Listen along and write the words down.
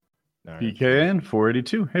All right. PKN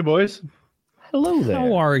 482. Hey, boys. Hello there.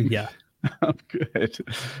 How are you? I'm good.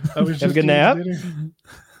 I was Have a just good nap?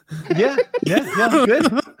 Yeah, I'm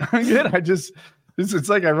good. I'm good. It's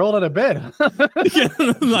like I rolled out of bed.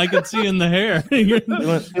 I can see in the hair.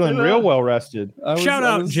 Feeling real well rested. Shout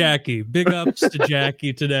out Jackie. Big ups to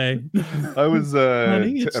Jackie today. I was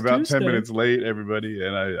Honey, it's about Tuesday. 10 minutes late, everybody,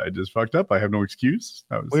 and I just fucked up. I have no excuse.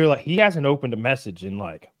 We were like, he hasn't opened a message in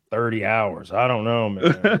like 30 hours. I don't know,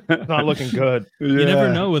 man. It's not looking good. You never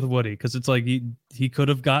know with Woody, because it's like he could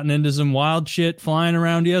have gotten into some wild shit flying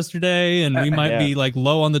around yesterday, and we might be like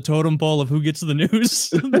low on the totem pole of who gets the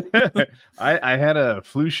news. I had a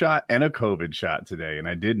flu shot and a COVID shot today, and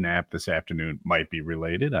I did nap this afternoon. Might be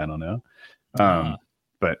related. I don't know.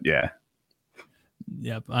 But yeah.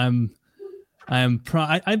 Yep.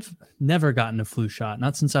 I've never gotten a flu shot,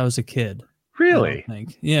 not since I was a kid. Really? I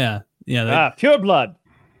think. Yeah. Yeah. Pure blood.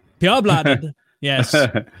 Pure blooded. Yes.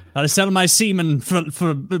 I'll sell my semen for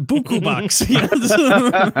buku bucks.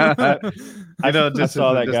 I know. I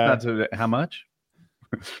saw that guy. How much?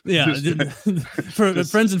 Yeah. For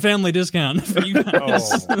friends and family discount for you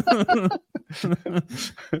guys.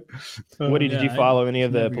 Woody, did you follow any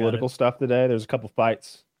of the political stuff today? There's a couple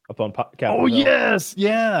fights up on Capitol Hill. Yes.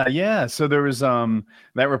 Yeah. So there was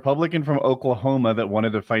that Republican from Oklahoma that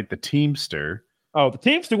wanted to fight the Teamster. Oh, the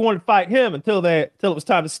Teamster wanted to fight him until it was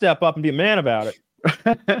time to step up and be a man about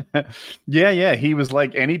it. Yeah. He was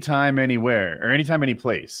like anytime, anywhere, or anytime, any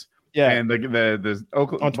place. Yeah. And the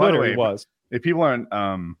Oklahoma, on Twitter, way, he was. If people aren't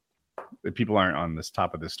on this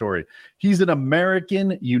top of the story, he's an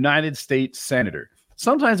American United States senator.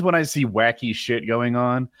 Sometimes when I see wacky shit going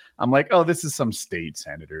on, I'm like, oh, this is some state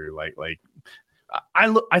senator.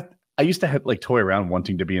 I used to have toy around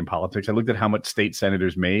wanting to be in politics. I looked at how much state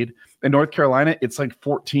senators made in North Carolina. It's like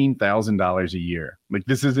 $14,000 a year. Like,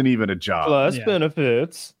 this isn't even a job. Plus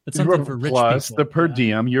benefits. It's something for rich Plus people. the per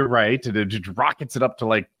diem. You're right. It just rockets it up to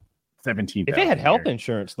like 17,000. If they had health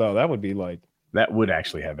insurance, though, that would be like, that would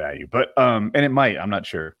actually have value. But and it might. I'm not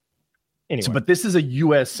sure. Anyway. But this is a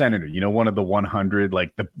U.S. senator. One of the 100,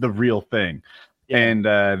 like the real thing. Yeah. And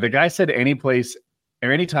the guy said any place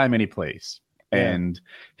or anytime, any place. And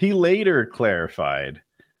he later clarified,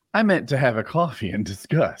 I meant to have a coffee and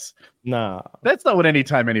discuss. Nah. That's not what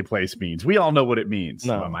anytime, any place means. We all know what it means.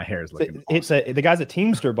 No. Oh, my hair is looking the guy's a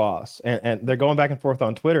Teamster boss, and they're going back and forth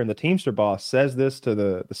on Twitter, and the Teamster boss says this to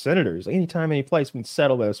the senators. Anytime, any place, we can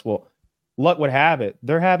settle this. Well, luck would have it,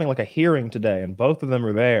 they're having like a hearing today, and both of them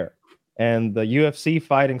are there. And the UFC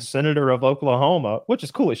fighting senator of Oklahoma, which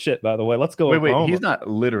is cool as shit, by the way. Let's go. Wait, he's not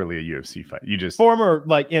literally a UFC fighter. You just former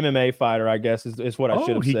MMA fighter, I guess, is what I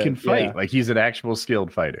should have said. He can fight. Yeah. Like, he's an actual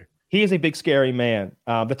skilled fighter. He is a big, scary man.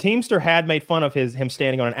 The Teamster had made fun of him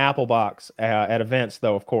standing on an apple box at events,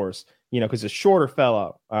 though, of course, because he's a shorter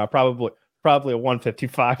fellow, probably a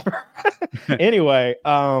 155. Anyway,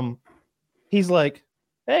 he's like,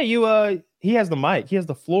 hey, he has the mic, he has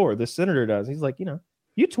the floor. The senator does. He's like,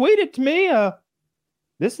 you tweeted to me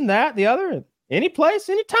this and that, the other, any place,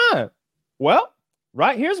 anytime. Well,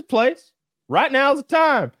 right here's a place. Right now's the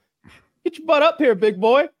time. Get your butt up here, big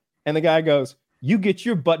boy. And the guy goes, you get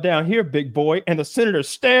your butt down here, big boy. And the senator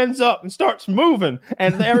stands up and starts moving.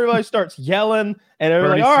 And everybody starts yelling. And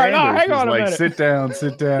everybody's like, all right, hang on a minute. Sit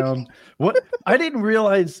down. What? I didn't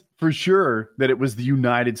realize for sure that it was the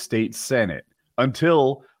United States Senate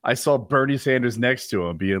until I saw Bernie Sanders next to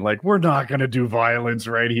him being like, we're not going to do violence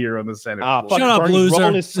right here on the Senate. Shut up,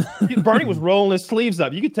 loser. Bernie was rolling his sleeves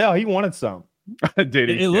up. You could tell he wanted some.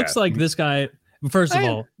 It looks like this guy, first of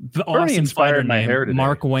all, Bernie inspired my hair today.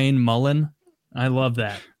 Mark Wayne Mullen. I love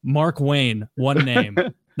that. Mark Wayne, one name,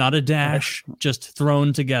 not a dash, just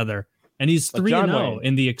thrown together. And he's 3-0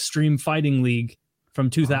 in the Extreme Fighting League from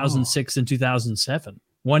 2006 and 2007.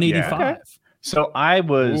 185. Yeah. Okay. So I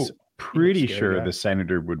was pretty sure the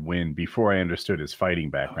senator would win before I understood his fighting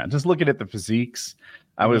background. Just looking at the physiques,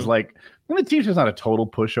 I was like, well, the Teamster's not a total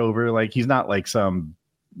pushover. Like, he's not like some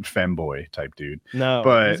femboy type dude. No,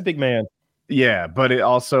 but he's a big man. Yeah, but it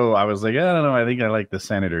also, I was like, I don't know. I think I like the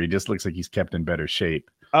senator. He just looks like he's kept in better shape.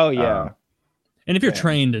 Oh, yeah. And if you're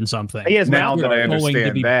trained in something, now that I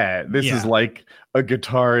understand that, this is like a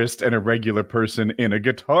guitarist and a regular person in a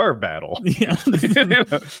guitar battle. Yeah.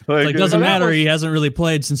 Like, doesn't matter. He hasn't really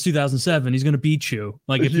played since 2007. He's going to beat you.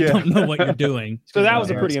 Like, if you don't know what you're doing. So that was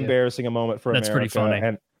a pretty embarrassing moment for America. That's pretty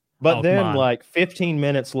funny. But then, like 15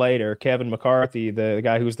 minutes later, Kevin McCarthy, the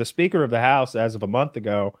guy who was the Speaker of the House as of a month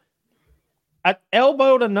ago, I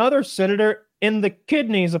elbowed another senator in the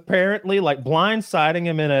kidneys, apparently, like blindsiding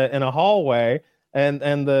him in a hallway. And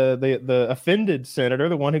the offended senator,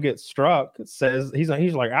 the one who gets struck, says he's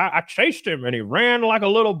like, I chased him and he ran like a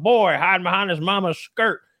little boy, hiding behind his mama's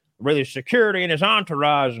skirt with his security and his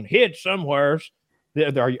entourage and hid somewhere.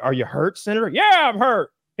 Are you hurt, Senator? Yeah, I'm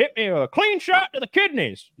hurt. Hit me a clean shot to the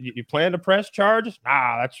kidneys. You plan to press charges?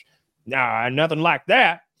 Nah, nothing like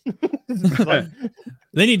that. Like,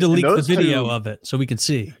 they need to leak the video of it so we can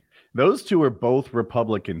see. Those two are both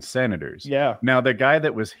Republican senators. Yeah. Now, the guy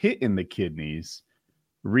that was hit in the kidneys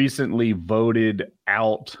recently voted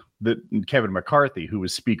out Kevin McCarthy, who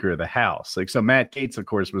was Speaker of the House. Like, so Matt Gaetz, of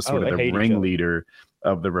course, was sort of the ringleader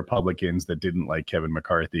of the Republicans that didn't like Kevin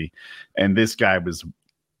McCarthy. And this guy was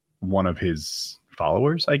one of his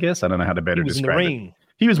followers, I guess. I don't know how to better describe it.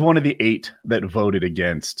 He was one of the 8 that voted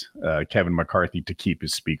against Kevin McCarthy to keep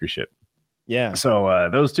his speakership. Yeah. So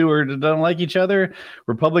those two don't like each other.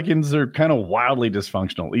 Republicans are kind of wildly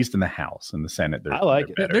dysfunctional, at least in the House and the Senate. I like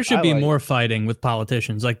it. There should be more fighting with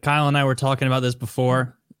politicians. Like Kyle and I were talking about this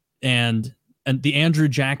before, and the Andrew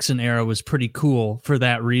Jackson era was pretty cool for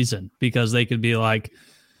that reason, because they could be like,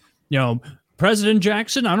 President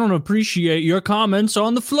Jackson, I don't appreciate your comments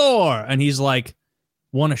on the floor. And he's like,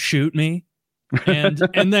 want to shoot me? And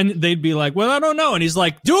then they'd be like, well, I don't know. And he's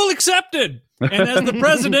like, duel accepted. And as the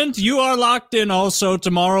president, you are locked in also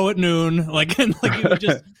tomorrow at noon. Like he would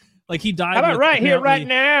just, like, he died. How about here, right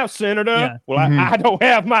now, Senator? Yeah. Well, I don't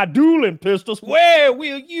have my dueling pistols. Well,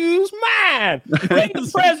 we'll use mine. Bring the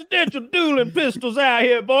presidential dueling pistols out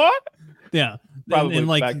here, boy. Yeah. Probably and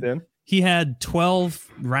like, back then. He had 12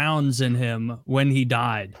 rounds in him when he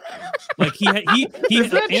died. Like he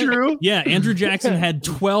is that true? Yeah, Andrew Jackson had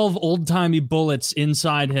 12 old-timey bullets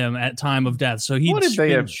inside him at time of death. So he what did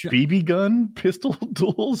they have? BB gun pistol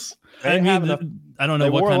duels? I don't know. They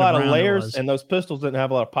what wore kind a lot of round layers, and those pistols didn't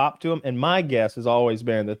have a lot of pop to them. And my guess has always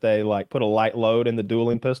been that they like put a light load in the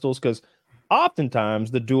dueling pistols, because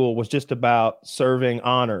oftentimes the duel was just about serving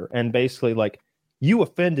honor and basically like, you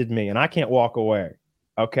offended me and I can't walk away.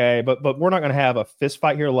 Okay, but we're not going to have a fist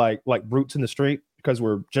fight here like brutes in the street, because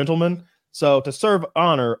we're gentlemen. So to serve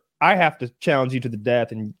honor, I have to challenge you to the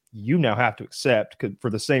death, and you now have to accept for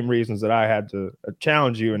the same reasons that I had to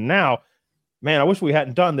challenge you. And now, man, I wish we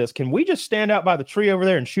hadn't done this. Can we just stand out by the tree over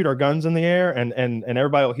there and shoot our guns in the air, and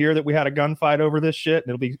everybody will hear that we had a gunfight over this shit,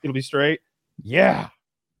 and it'll be straight? Yeah,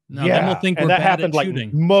 no, then we'll think and we're that bad happened at like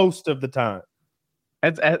shooting. most of the time.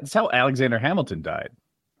 That's how Alexander Hamilton died.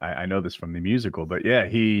 I know this from the musical, but yeah,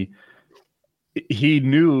 he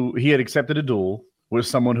knew he had accepted a duel with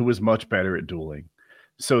someone who was much better at dueling.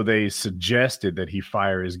 So they suggested that he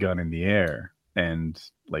fire his gun in the air. And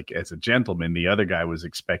like, as a gentleman, the other guy was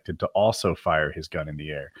expected to also fire his gun in the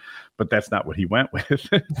air, but that's not what he went with.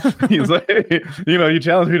 He's like, hey, you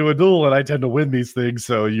challenge me to a duel and I tend to win these things.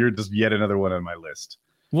 So you're just yet another one on my list.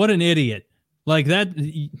 What an idiot. Like that.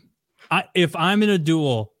 If I'm in a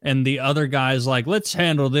duel and the other guy's like, let's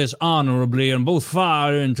handle this honorably and both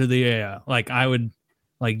fire into the air, like I would,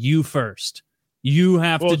 like, you first. You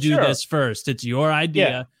have to do this first. It's your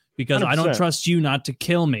idea, because 100%. I don't trust you not to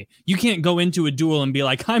kill me. You can't go into a duel and be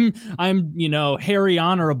like, I'm Harry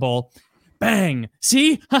Honorable. Bang.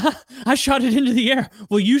 See? I shot it into the air.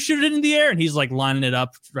 Well, you shoot it in the air. And he's like lining it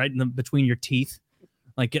up right between your teeth,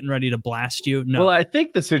 like getting ready to blast you. No. Well, I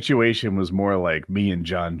think the situation was more like me and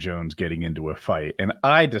John Jones getting into a fight, and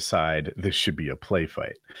I decide this should be a play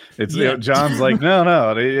fight. It's John's like,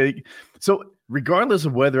 no. So regardless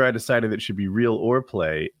of whether I decided it should be real or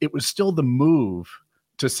play, it was still the move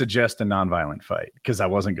to suggest a nonviolent fight, because I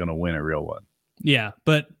wasn't going to win a real one. Yeah,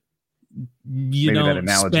 but you don't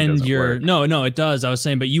spend your work. No, it does. I was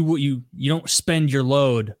saying, but you don't spend your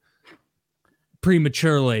load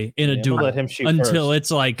prematurely in a duel until first. It's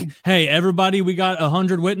like, hey, everybody, we got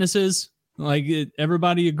 100 witnesses, like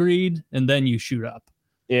everybody agreed, and then you shoot up.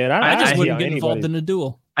 Yeah, and I just wouldn't get involved in a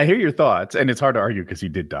duel. I hear your thoughts, and it's hard to argue because he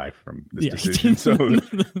did die from this decision. So,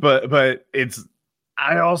 but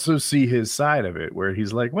I also see his side of it, where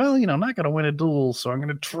he's like, well, I'm not going to win a duel, so I'm going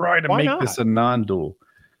to try to make this a non-duel.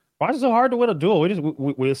 Why is it so hard to win a duel?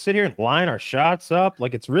 We sit here and line our shots up.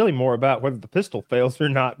 Like, it's really more about whether the pistol fails or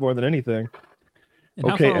not, more than anything.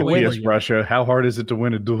 Okay, yes, Russia. How hard is it to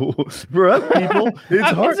win a duel? For other people, it's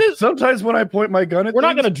hard. Sometimes when I point my gun at we're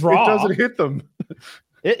not going to draw. It doesn't hit them.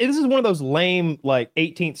 This is one of those lame, like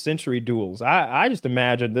 18th century duels. I just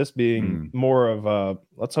imagine this being more of a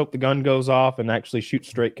let's hope the gun goes off and actually shoot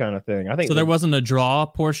straight kind of thing. I think so. There wasn't a draw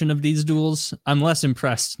portion of these duels. I'm less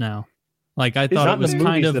impressed now. Like, I thought it was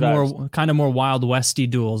kind of more Wild Westy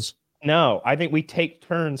duels. No, I think we take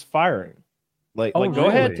turns firing. Like go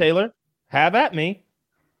ahead, Taylor. Have at me.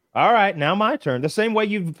 All right, now my turn. The same way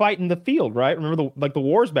you fight in the field, right? Remember the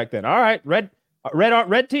wars back then. All right, red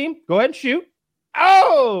Red team, go ahead and shoot.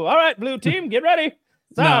 Oh, all right, blue team, get ready.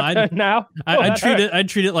 I'd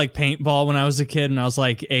treat it like paintball when I was a kid and I was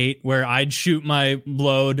like 8, where I'd shoot my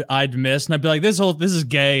load, I'd miss, and I'd be like, this is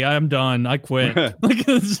gay. I'm done. I quit.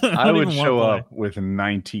 I would show up with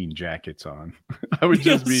 19 jackets on. I would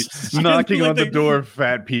just be knocking on the door of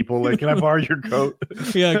fat people. Like, can I borrow your coat?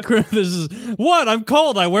 Yeah, this is what I'm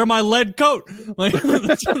cold. I wear my lead coat. Like,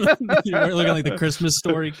 you're looking like the Christmas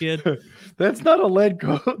Story kid. That's not a lead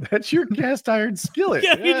coat. That's your cast iron skillet.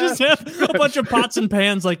 Yeah, you just have a bunch of pots and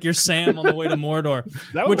pans like you're Sam on the way to Mordor.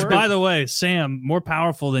 Which, by the way, Sam, more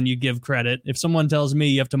powerful than you give credit. If someone tells me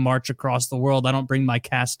you have to march across the world, I don't bring my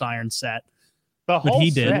cast iron set. But he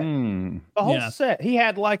did. The whole set. He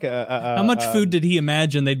had like a how much food did he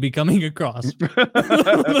imagine they'd be coming across?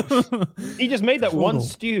 He just made that one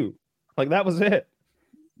stew. Like, that was it.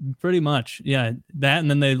 Pretty much. Yeah. That, and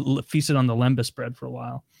then they feasted on the lembas bread for a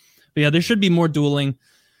while. But yeah, there should be more dueling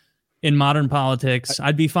in modern politics.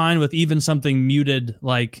 I'd be fine with even something muted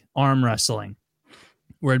like arm wrestling,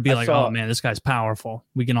 where it'd be oh man, this guy's powerful.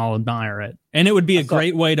 We can all admire it. And it would be a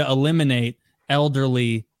great way to eliminate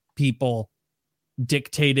elderly people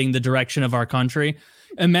dictating the direction of our country.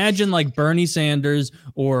 Imagine like Bernie Sanders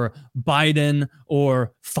or Biden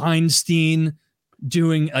or Feinstein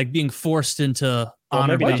being forced into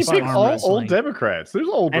honor-based arm wrestling. Old Democrats. There's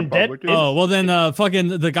old and Republicans. Well then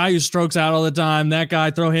fucking the guy who strokes out all the time, that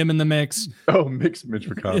guy, throw him in the mix. Oh, mix Mitch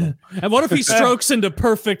McConnell. And what if he strokes into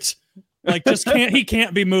perfect, like, he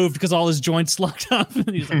can't be moved because all his joints locked up?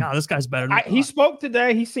 And he's like, this guy's better than he spoke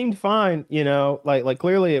today. He seemed fine, like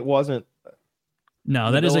clearly it wasn't.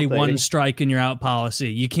 No, that is a one strike and you're out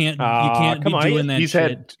policy. You can't be doing that. He's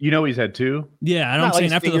shit. He's had 2. Yeah, I'm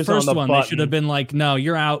saying after the first one, they should have been like, no,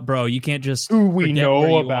 you're out, bro. You can't just. Who we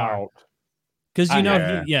know about. Because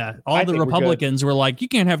all the Republicans were like, you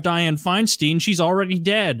can't have Dianne Feinstein. She's already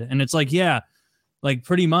dead. And it's like, yeah, like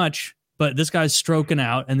pretty much. But this guy's stroking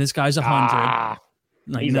out and this guy's 100.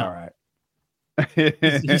 He's all right. I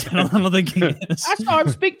don't think he is. I saw him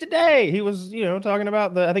speak today. He was, talking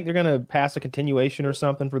about I think they're going to pass a continuation or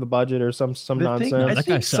something for the budget or some nonsense. I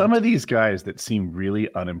think some of these guys that seem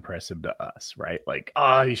really unimpressive to us, right? Like,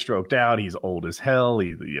 he stroked out. He's old as hell.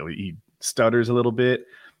 He stutters a little bit.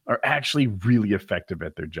 Are actually really effective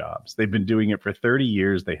at their jobs. They've been doing it for 30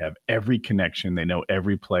 years. They have every connection. They know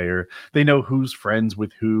every player. They know who's friends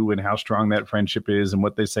with who and how strong that friendship is and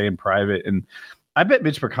what they say in private. And I bet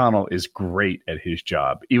Mitch McConnell is great at his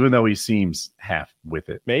job, even though he seems half with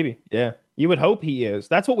it. Maybe. Yeah. You would hope he is.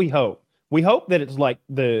 That's what we hope. We hope that it's like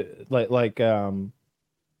the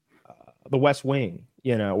West Wing.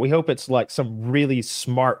 We hope it's like some really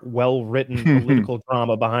smart, well-written political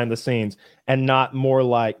drama behind the scenes and not more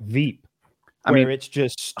like Veep, where it's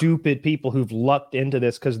just stupid people who've lucked into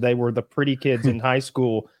this because they were the pretty kids in high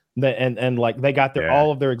school and like they got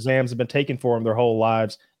all of their exams have been taken for them their whole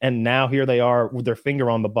lives. And now here they are with their finger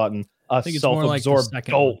on the button, a self-absorbed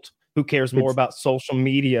dolt who cares more about social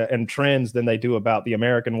media and trends than they do about the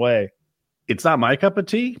American way. It's not my cup of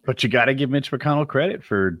tea, but you got to give Mitch McConnell credit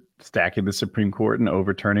for stacking the Supreme Court and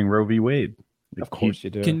overturning Roe v. Wade. Of course you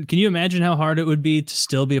do. Can you imagine how hard it would be to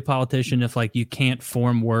still be a politician if like you can't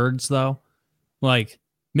form words though? Like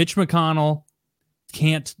Mitch McConnell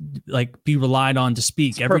can't like be relied on to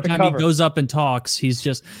speak. Every time he goes up and talks, he's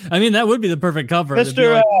just, that would be the perfect cover.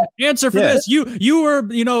 Mr. Answer for this. You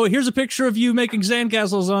were, here's a picture of you making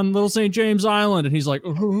sandcastles on Little St. James Island. And he's like,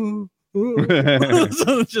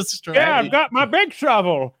 so just straight. Yeah, I've got my big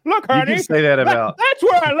shovel. Look, honey. You can say that about. That's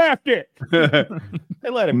where I left it. They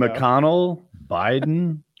let him McConnell,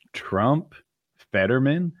 Biden, Trump,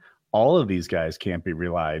 Fetterman. All of these guys can't be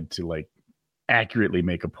relied to like accurately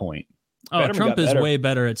make a point. Fetterman Trump is way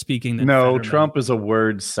better at speaking than Fetterman. Trump is a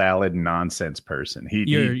word salad nonsense person.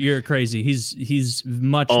 You're crazy. He's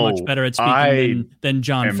much better at speaking than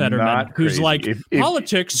John Fetterman, who's like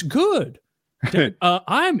politics good.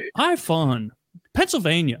 I'm fun.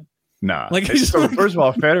 Pennsylvania. Nah. So first of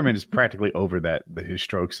all, Fetterman is practically over his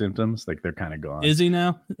stroke symptoms. Like they're kind of gone. Is he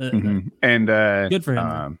now? And good for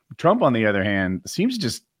him. Trump, on the other hand, seems to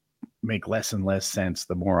just make less and less sense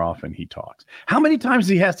the more often he talks. How many times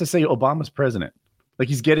he has to say Obama's president? Like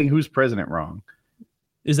he's getting who's president wrong.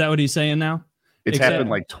 Is that what he's saying now? It's happened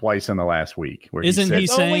like twice in the last week. Where he said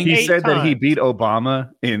that he beat Obama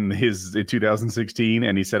in 2016,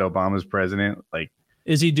 and he said Obama's president. Like,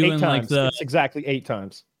 is he doing like It's exactly 8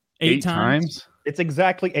 times. 8 times? It's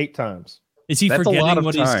exactly 8 times. Is he forgetting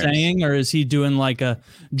what he's saying, or is he doing like a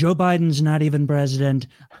Joe Biden's not even president?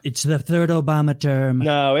 It's the 3rd Obama term.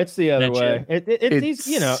 No, it's the other way.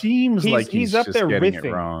 Seems like he's up there riffing.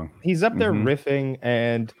 It wrong. He's up there riffing,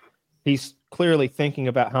 and he's clearly thinking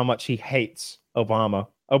about how much he hates Obama.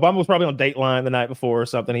 Obama was probably on Dateline the night before or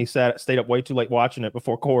something. He stayed up way too late watching it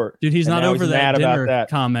before court. Dude, he's not over that dinner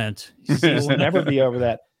comment. He will never be over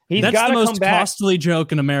that. That's the most costly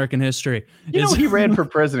joke in American history. He ran for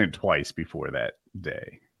president twice before that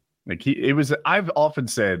day. Like I've often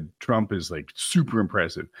said Trump is like super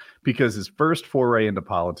impressive because his first foray into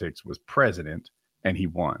politics was president and he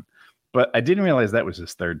won. But I didn't realize that was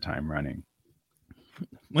his third time running.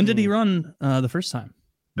 When did he run the first time?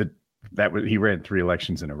 He ran 3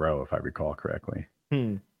 elections in a row, if I recall correctly.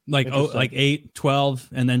 Like 8, 12,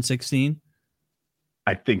 and then 16?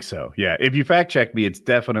 I think so. Yeah. If you fact check me, it's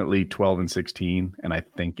definitely 12 and 16, and I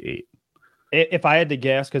think 8. If I had to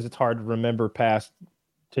guess, because it's hard to remember past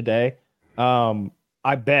today,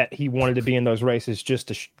 I bet he wanted to be in those races just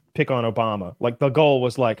to pick on Obama. Like the goal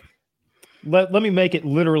was like, let me make it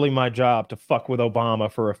literally my job to fuck with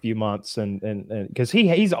Obama for a few months, and because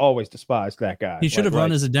he's always despised that guy. He should have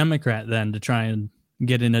run as a Democrat then to try and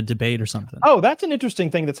get in a debate or something. Oh, that's an interesting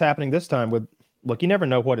thing that's happening this time. Look, you never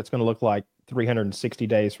know what it's going to look like 360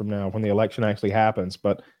 days from now when the election actually happens.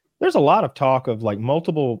 But there's a lot of talk of like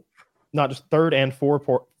multiple, not just third and fourth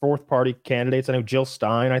party candidates. I know Jill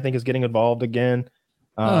Stein, I think, is getting involved again.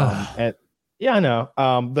 And yeah, I know.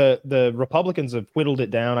 The Republicans have whittled it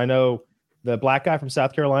down. I know. The black guy from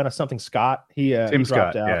South Carolina, something Scott, Tim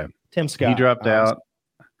Scott, out. Yeah. Tim Scott. He dropped out.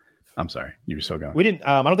 I'm sorry. You were still going. We didn't,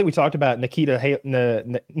 I don't think we talked about Nikita Haley's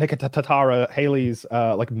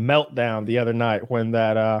like meltdown the other night when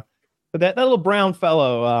that little brown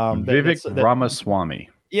fellow. Vivek Ramaswamy.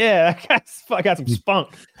 Yeah, that guy's got some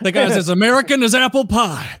spunk. The guy's as American as apple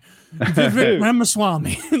pie. Vivek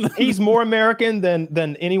Ramaswamy. He's more American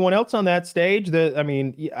than anyone else on that stage.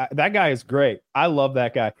 That guy is great. I love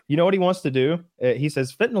that guy. You know what he wants to do? He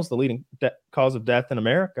says fentanyl's the leading cause of death in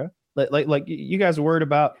America. Like you guys are worried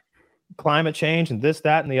about climate change and this,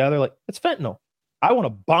 that, and the other. Like, it's fentanyl. I want to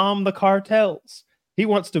bomb the cartels. He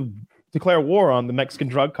wants to declare war on the Mexican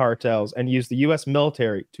drug cartels and use the U.S.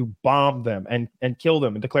 military to bomb them and kill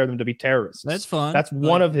them and declare them to be terrorists. That's fun. That's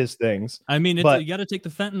one of his things. I mean, you got to take the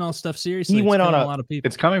fentanyl stuff seriously. He went on a lot of people.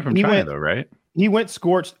 It's coming from China, though, right? He went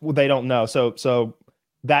scorched. Well, they don't know. So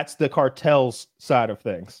that's the cartels side of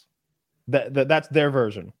things. That's their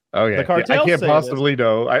version. Oh yeah, the cartels I can't possibly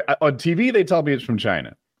know. On TV, they tell me it's from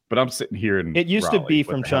China. But I'm sitting here in it used Raleigh. To be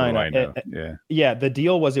from China. Yeah. The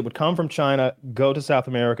deal was it would come from China, go to South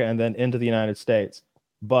America, and then into the United States.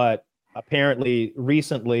 But apparently,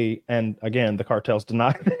 recently, and again, the cartels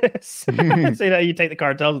deny this. I say that you take the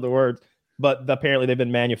cartels of the words, but apparently they've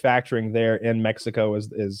been manufacturing there in Mexico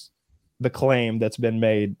is the claim that's been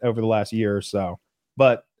made over the last year or so.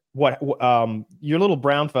 But what your little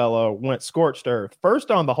brown fellow went scorched earth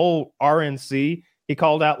first on the whole RNC. He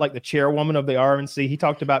called out like the chairwoman of the RNC. He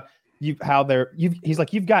talked about he's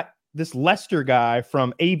like, you've got this Lester guy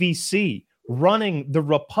from ABC running the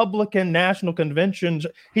Republican National Convention.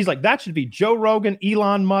 He's like, that should be Joe Rogan,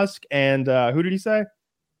 Elon Musk, and who did he say?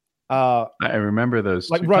 I remember those.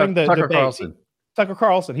 Like running the Tucker debates. Carlson. Tucker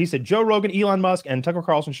Carlson. He said Joe Rogan, Elon Musk, and Tucker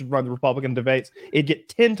Carlson should run the Republican debates. It'd get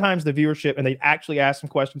 10 times the viewership, and they'd actually ask some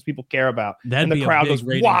questions people care about. That'd and the crowd goes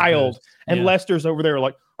wild. And Lester's over there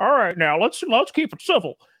like, all right, now let's keep it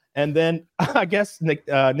civil. And then I guess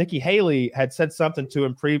Nikki Haley had said something to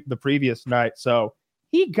him the previous night, so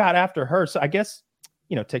he got after her. So I guess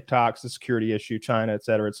TikTok's a security issue, China, et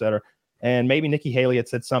cetera, and maybe Nikki Haley had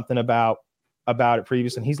said something about it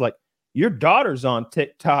previously, and he's like, your daughter's on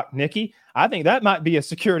TikTok, Nikki. I think that might be a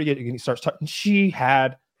security. And he starts talking.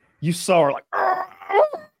 You saw her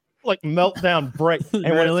like meltdown break. And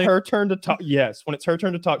when it's her turn to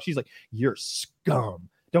talk, she's like, you're scum.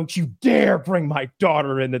 Don't you dare bring my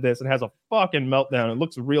daughter into this, and has a fucking meltdown. It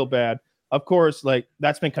looks real bad. Of course, like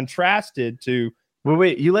that's been contrasted to. Well,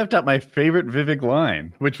 wait, you left out my favorite Vivek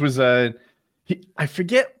line, which was I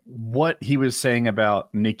forget what he was saying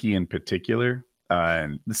about Nikki in particular.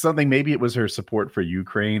 Something, maybe it was her support for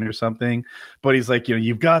Ukraine or something, but he's like,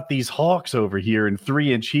 you've got these hawks over here in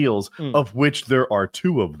 3-inch heels, of which there are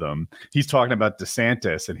 2 of them. He's talking about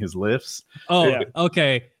DeSantis and his lifts. Oh, yeah.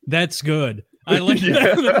 Okay, that's good. I like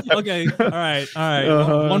that. Okay, all right.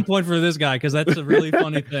 1 point for this guy because that's a really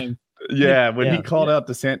funny thing. Yeah, when he called out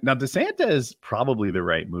DeSantis. Now, DeSantis, probably the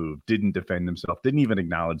right move. Didn't defend himself. Didn't even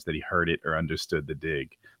acknowledge that he heard it or understood the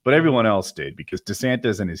dig. But everyone else did, because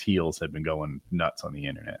DeSantis and his heels had been going nuts on the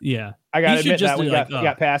internet. Yeah. I got to admit that one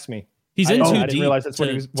got past me. He's in too deep realize that's what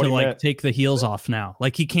he meant. Take the heels off now.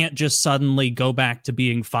 Like, he can't just suddenly go back to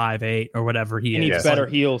being 5'8" or whatever he is. He needs better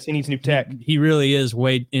heels. He needs new tech. He really is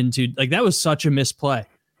way into, like, that was such a misplay.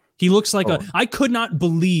 He looks like I could not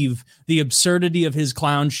believe the absurdity of his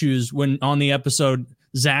clown shoes when on the episode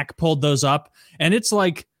Zach pulled those up. And it's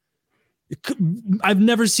like, I've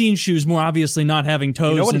never seen shoes more obviously not having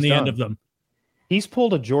toes in the end of them. He's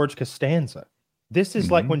pulled a George Costanza. This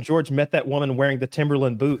is like when George met that woman wearing the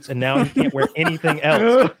Timberland boots, and now he can't wear anything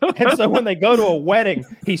else. And so when they go to a wedding,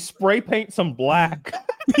 he spray paints them black.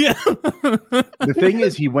 Yeah. The thing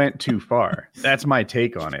is, he went too far. That's my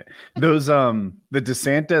take on it. Those the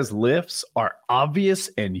DeSantis lifts are obvious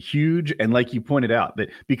and huge, and like you pointed out, that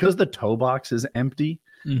because the toe box is empty,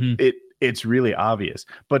 it's really obvious.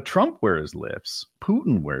 But Trump wears lifts,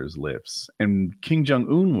 Putin wears lifts, and Kim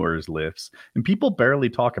Jong-un wears lifts, and people barely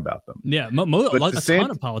talk about them. Yeah, a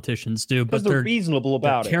ton of politicians do, but they're reasonable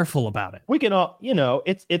about it. Careful about it. We can all,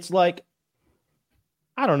 it's like,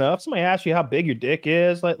 I don't know, if somebody asks you how big your dick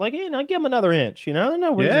is, like give them another inch, no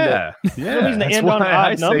reason no reason to end on an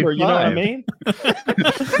odd number, you know what I mean?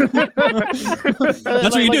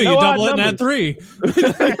 That's what you do. You double it and add 3.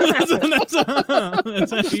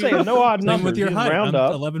 That's saying no odd number with your height. Round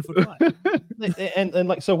I'm up. 11'5". and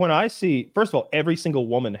like, so when I see, first of all, every single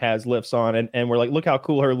woman has lifts on, and we're like, look how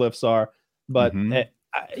cool her lifts are. But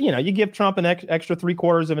you give Trump an extra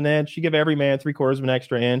 3/4 of an inch, you give every man 3/4 of an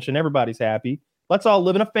extra inch, and everybody's happy. Let's all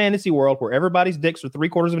live in a fantasy world where everybody's dicks are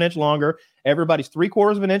 3/4 of an inch longer, everybody's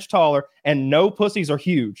 3/4 of an inch taller, and no pussies are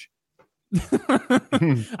huge.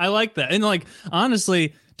 I like that. And like,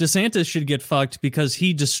 honestly, DeSantis should get fucked because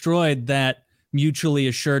he destroyed that mutually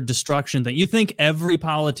assured destruction thing. You think every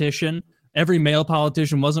male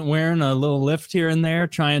politician wasn't wearing a little lift here and there,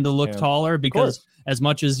 trying to look taller? Because as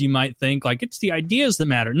much as you might think, like, it's the ideas that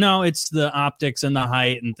matter. No, it's the optics and the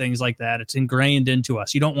height and things like that. It's ingrained into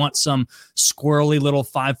us. You don't want some squirrely little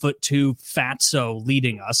 5'2" fatso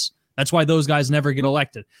leading us. That's why those guys never get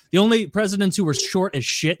elected. The only presidents who were short as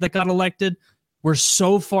shit that got elected were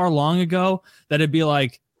so far long ago that it'd be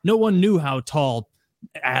like, no one knew how tall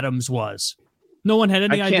Adams was. No one had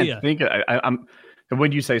any idea. I can't think. I'm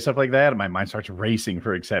when you say stuff like that, my mind starts racing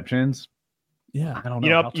for exceptions. Yeah, I don't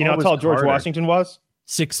know. You know how tall George Washington was?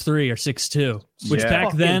 6'3" or 6'2", which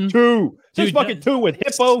back then, just fucking 2 with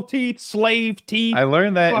hippo teeth, slave teeth. I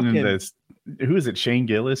learned that in this. Who is it? Shane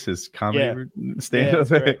Gillis, his comedy stand-up.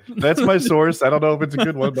 That's my source. I don't know if it's a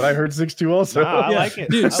good one, but I heard 6'2" also. I like it,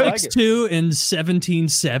 dude. 6'2" in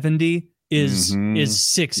 1770 is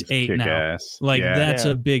 6'8" now. Ass. Like that's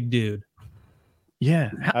a big dude.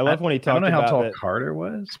 Yeah, I love when he talked about I don't know how tall it. Carter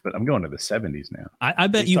was, but I'm going to the 70s now. I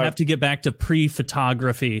bet you have to get back to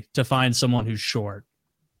pre-photography to find someone who's short,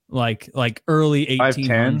 like early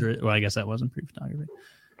 1800s. Well, I guess that wasn't pre-photography.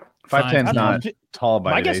 5'10" not tall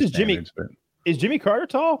by my guess is Is Jimmy Carter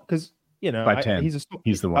tall? Because 5'10".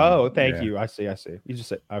 He's the one. Oh, thank you. I see. You just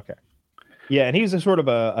said okay. Yeah, and he's a sort of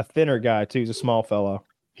a thinner guy too. He's a small fellow.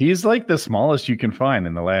 He's like the smallest you can find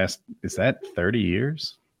in the last. Is that 30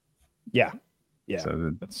 years? Yeah.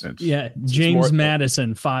 So James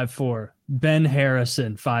Madison 5'4", Ben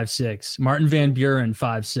Harrison 5'6", Martin Van Buren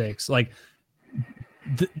 5'6". Like,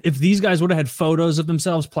 if these guys would have had photos of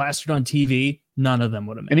themselves plastered on TV, none of them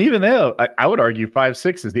would have made. And even though I would argue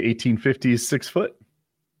 5'6" is the 1850s 6 foot.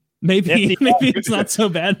 Maybe it's not so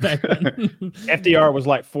bad back then. FDR was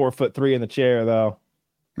like 4'3" in the chair though.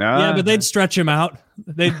 Yeah, but they'd stretch him out.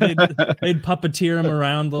 They'd puppeteer him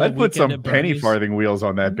around. I'd put some penny farthing wheels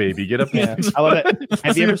on that baby. Get up. Yeah, I love it.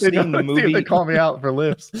 Have you ever seen the movie? They call me out for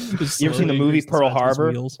lifts. You ever seen the movie Pearl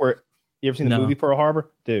Harbor? You ever seen the movie Pearl Harbor?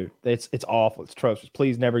 Dude, it's awful. It's atrocious.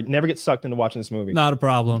 Please never get sucked into watching this movie. Not a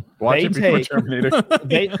problem. Watch it before Terminator.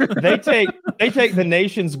 they take the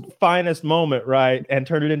nation's finest moment, right, and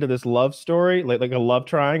turn it into this love story, like a love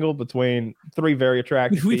triangle between 3 very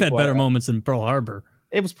attractive We've people. had better moments than Pearl Harbor.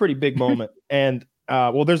 It was a pretty big moment. And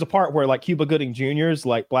there's a part where like Cuba Gooding Jr.'s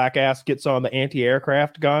like black ass gets on the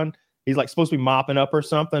anti-aircraft gun. He's like supposed to be mopping up or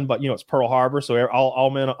something, but it's Pearl Harbor, so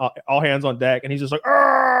all hands on deck, and he's just like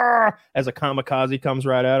Arr! As a kamikaze comes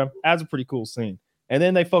right at him. That's a pretty cool scene. And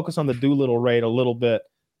then they focus on the Doolittle raid a little bit,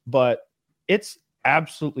 but it's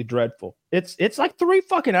absolutely dreadful. It's like 3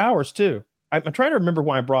 fucking hours too. I'm trying to remember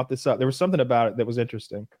why I brought this up. There was something about it that was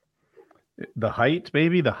interesting. The height,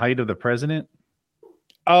 maybe the height of the president.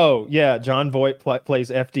 Oh yeah, John Voight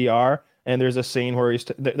plays FDR, and there's a scene where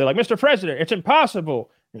they're like, "Mr. President, it's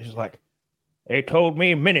impossible." And he's like, "They told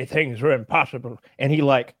me many things were impossible," and he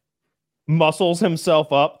like muscles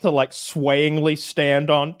himself up to like swayingly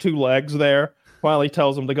stand on 2 legs there while he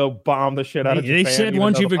tells them to go bomb the shit out of Japan. They said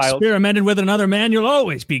once you've experimented with another man, you'll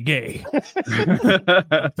always be gay.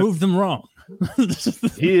 Prove them wrong.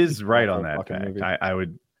 He is right on that fact. I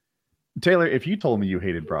would, Taylor, if you told me you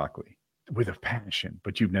hated broccoli, with a passion,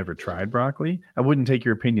 but you've never tried broccoli, I wouldn't take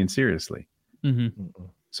your opinion seriously. Mm-hmm.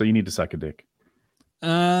 So you need to suck a dick.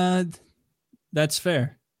 That's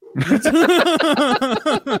fair.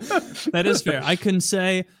 That is fair. I can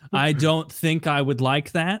say I don't think I would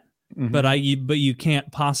like that, but you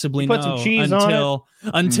can't possibly put know some cheese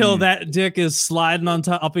until that dick is sliding on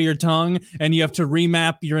top of your tongue, and you have to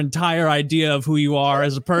remap your entire idea of who you are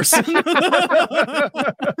as a person.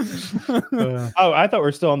 Oh, I thought we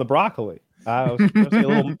were still on the broccoli. I was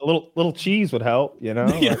a little cheese would help, you know.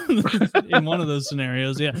 Yeah. In one of those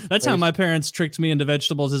scenarios, yeah. That's how my parents tricked me into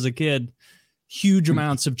vegetables as a kid. Huge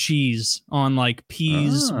amounts of cheese on like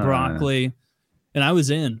peas, broccoli, and I was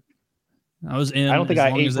in. I don't think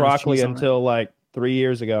I ate broccoli until like 3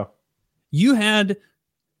 years ago. You had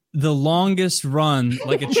the longest run,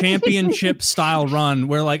 like a championship style run,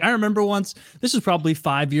 where like I remember once. This was probably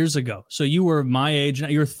 5 years ago. So you were my age.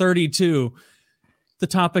 You're 32. The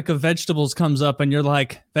topic of vegetables comes up and you're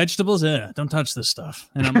like, vegetables? Don't touch this stuff.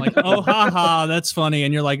 And I'm like, oh, haha, that's funny.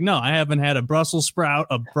 And you're like, no, I haven't had a Brussels sprout,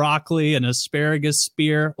 a broccoli, an asparagus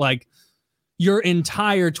spear, like your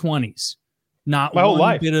entire 20s. Not my whole one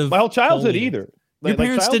life, bit of my whole childhood foliage. either. Your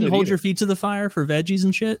parents didn't hold your feet to the fire for veggies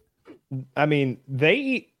and shit? I mean,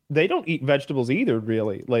 they don't eat vegetables either,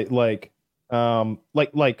 really. Like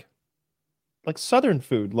Southern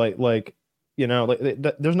food, you know,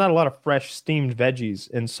 there's not a lot of fresh steamed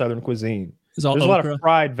veggies in Southern cuisine. There's a lot of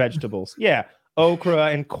fried vegetables. Yeah, okra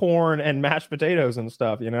and corn and mashed potatoes and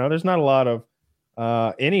stuff. You know, there's not a lot of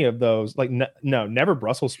any of those. Like, no, never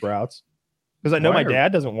Brussels sprouts, because I know my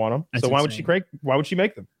dad doesn't want them. So why would she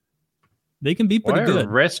make them? They can be pretty good.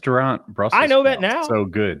 Restaurant Brussels. I know that now. So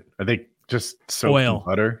good. Are they just soaked in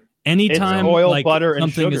butter? Anytime oil, like butter, and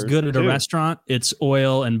something sugar, is good at a restaurant, it's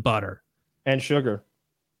oil and butter and sugar.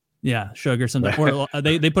 Yeah, sugar sometimes. Or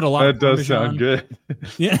they put a lot of That does sound good.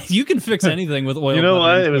 Yeah, you can fix anything with oil. You know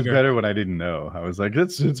what? It was better when I didn't know. I was like,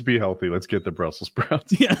 let's be healthy. Let's get the Brussels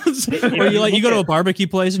sprouts. Yeah. Or you go to a barbecue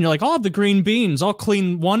place and you're like, I'll have the green beans. I'll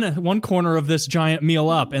clean one corner of this giant meal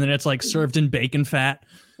up, and then it's like served in bacon fat.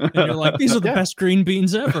 And you're like, these are the best green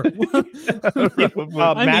beans ever.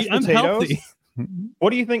 I'm healthy.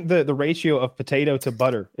 What do you think the ratio of potato to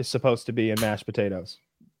butter is supposed to be in mashed potatoes?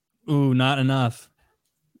 Ooh, not enough.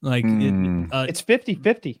 Like it's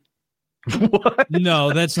 50-50. What?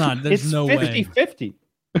 No, that's not. There's it's no 50-50.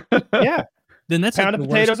 Yeah. Then that's pound like of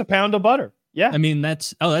potatoes, a pound of butter. Yeah. I mean, I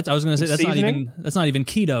was going to say that's not even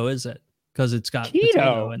keto, is it? Because it's got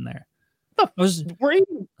potato in there. We're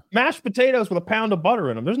eating mashed potatoes with a pound of butter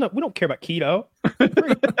in them. We don't care about keto.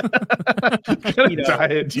 Keto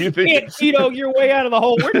diet, do you think? You can't keto your way out of the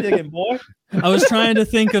hole we're digging, boy. I was trying to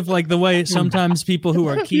think of like the way sometimes people who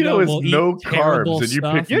are keto will eat no carbs, and you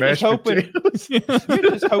pick you're just hoping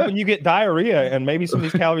you're just hoping you get diarrhea and maybe some of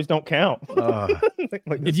these calories don't count.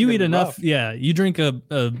 If you eat enough, you drink a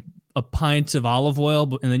pint of olive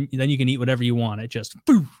oil, and then you can eat whatever you want. It just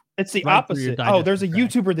it's the opposite. Oh, there's a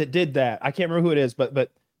YouTuber that did that. I can't remember who it is,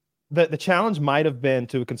 but the challenge might have been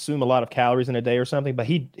to consume a lot of calories in a day or something. But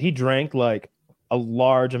he drank like a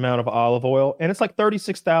large amount of olive oil, and it's like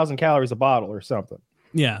 36,000 calories a bottle or something.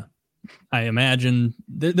 Yeah. I imagine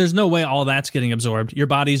there's no way all that's getting absorbed. Your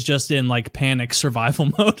body's just in like panic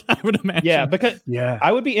survival mode, I would imagine. Yeah, because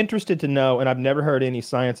I would be interested to know, and I've never heard any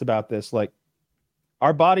science about this, like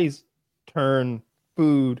our bodies turn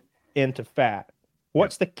food into fat.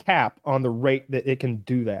 What's the cap on the rate that it can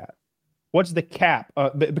do that? What's the cap?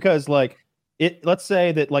 Because like let's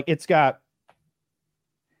say that like it's got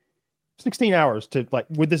 16 hours to like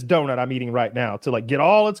with this donut I'm eating right now to like get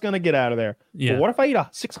all it's going to get out of there. Yeah. But what if I eat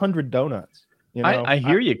 600 donuts? You know? I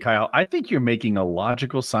hear you, Kyle. I think you're making a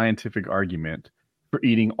logical scientific argument for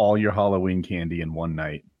eating all your Halloween candy in one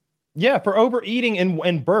night. Yeah, for overeating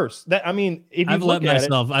and bursts. That I mean, if you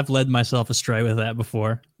I've led myself astray with that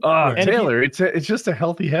before. Oh, Taylor, it's just a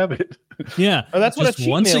healthy habit. Yeah, or that's what a cheat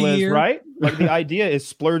meal is, right? Like the idea is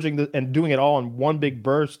splurging and doing it all in one big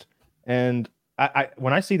burst. And I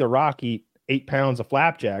when I see The Rock eat 8 pounds of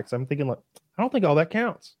flapjacks, I'm thinking like, I don't think all that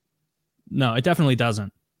counts. No, it definitely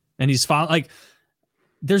doesn't. And he's like,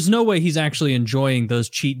 there's no way he's actually enjoying those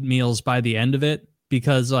cheat meals by the end of it,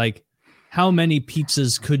 because like, how many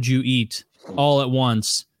pizzas could you eat all at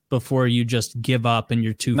once before you just give up and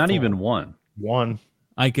you're too Not full? Even one.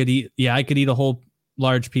 I could eat a whole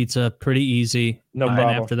large pizza pretty easy. No problem.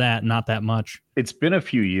 And after that, not that much. It's been a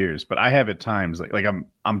few years, but I have at times like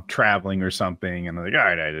I'm traveling or something, and I'm like, all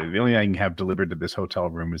right, the only thing I can have delivered to this hotel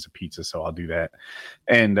room is a pizza, so I'll do that.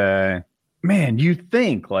 And man, you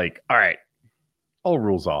think like, all right, all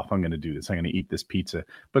rules off. I'm going to do this. I'm going to eat this pizza.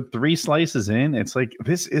 But 3 slices in, it's like,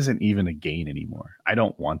 this isn't even a gain anymore. I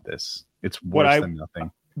don't want this. It's worse than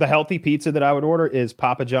nothing. The healthy pizza that I would order is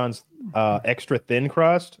Papa John's extra thin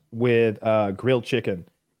crust with grilled chicken,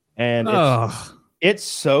 and it's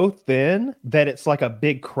so thin that it's like a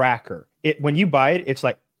big cracker. When you bite it, it's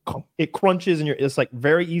like it crunches, and it's like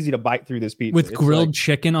very easy to bite through this pizza with grilled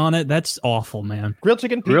chicken on it. That's awful, man. Grilled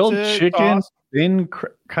chicken, sauce.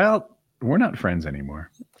 Kyle, we're not friends anymore.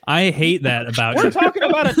 I hate that about We're talking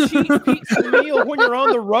about a cheap pizza meal when you're on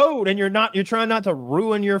the road and you're trying not to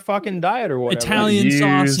ruin your fucking diet or whatever. Italian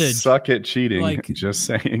sausage. Suck at cheating. Like, just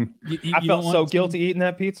saying. I felt so guilty eating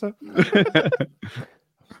that pizza.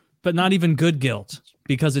 But not even good guilt,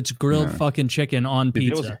 because it's grilled fucking chicken on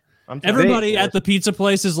pizza. Everybody at the pizza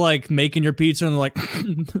place is like making your pizza and they're like,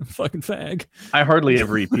 fucking fag. I hardly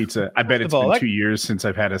ever eat pizza. I bet it's been 2 years since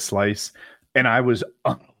I've had a slice. And I was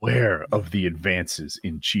unaware of the advances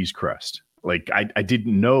in cheese crust. Like I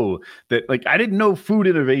didn't know that. Like I didn't know food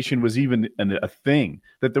innovation was even a thing.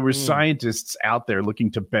 That there were scientists out there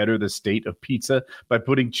looking to better the state of pizza by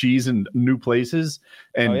putting cheese in new places.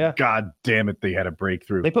 And God damn it, they had a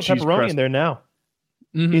breakthrough. They put pepperoni in there now.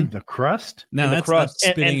 In the crust. No, that's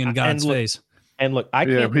spitting in God's face. And look, I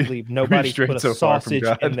can't believe nobody put a sausage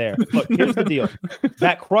in there. Look, here's the deal.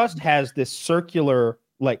 That crust has this circular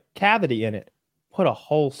like cavity in it. Put a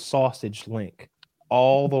whole sausage link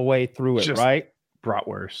all the way through it, right?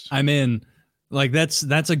 Bratwurst. I'm in. Like that's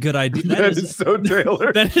a good idea. That is so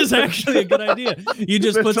Taylor. That is actually a good idea. You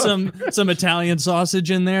just put some Italian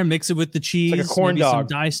sausage in there, mix it with the cheese, like a corn dog,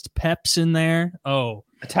 some diced peps in there.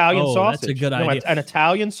 Italian sausage. That's a good idea. An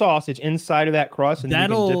Italian sausage inside of that crust, and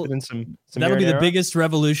that'll you can dip it in some that'll marinara. Be the biggest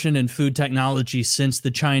revolution in food technology since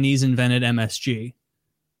the Chinese invented MSG.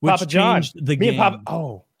 Papa John, the game.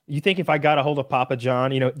 You think if I got a hold of Papa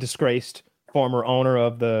John, disgraced former owner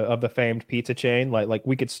of the famed pizza chain, like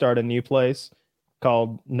we could start a new place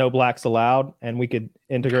called No Blacks Allowed, and we could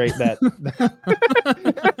integrate that.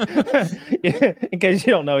 In case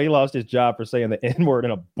you don't know, he lost his job for saying the N-word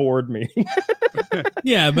in a board meeting.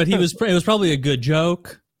 Yeah, but it was probably a good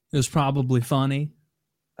joke. It was probably funny.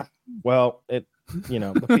 Well,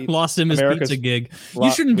 lost him his pizza gig.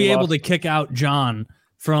 You shouldn't be able to kick out John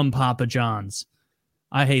from Papa John's.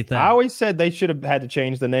 I hate that. I always said they should have had to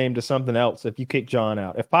change the name to something else if you kick John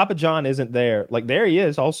out. If Papa John isn't there, like there he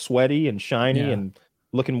is, all sweaty and shiny and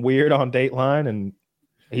looking weird on Dateline, and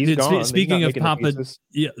he's gone. Speaking of Papa,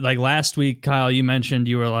 like last week, Kyle, you mentioned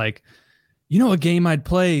you were like, a game I'd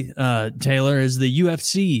play, Taylor, is the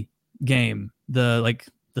UFC game, the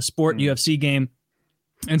sport UFC game.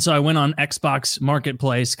 And so I went on Xbox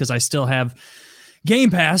Marketplace because I still have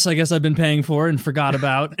Game Pass, I guess I've been paying for and forgot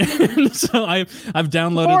about. And so I've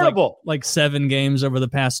downloaded like 7 games over the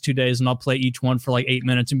past 2 days, and I'll play each one for like 8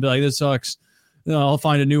 minutes and be like, this sucks. I'll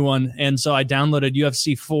find a new one. And so I downloaded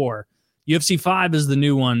UFC 4. UFC 5 is the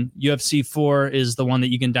new one. UFC 4 is the one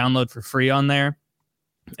that you can download for free on there.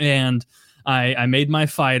 And I made my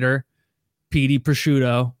fighter, Petey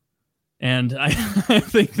Prosciutto. And I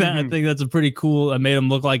think that's a pretty cool. I made him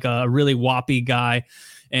look like a really whoppy guy.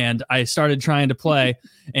 And I started trying to play,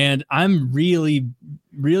 and I'm really,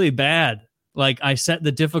 really bad. Like I set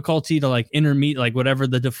the difficulty to like intermediate, like whatever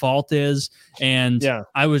the default is. And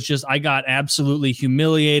I got absolutely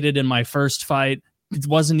humiliated in my first fight. It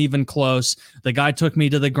wasn't even close. The guy took me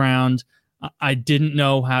to the ground. I didn't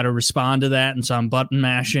know how to respond to that. And so I'm button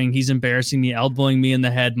mashing. He's embarrassing me, elbowing me in the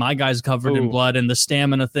head. My guy's covered in blood, and the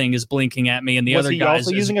stamina thing is blinking at me. And the other guy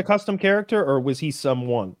also using a custom character, or was he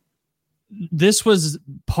someone? This was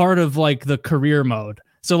part of like the career mode.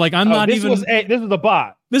 So like this was a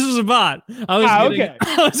bot. This was a bot.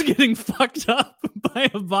 I was getting fucked up by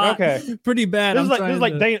a bot. Okay. Pretty bad. This is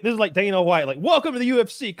like Dana White. Like, welcome to the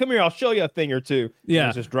UFC. Come here, I'll show you a thing or two. Yeah.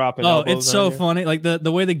 He's just dropping. Oh, it's so funny. Like the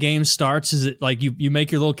way the game starts is it like you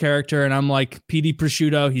make your little character, and I'm like Petey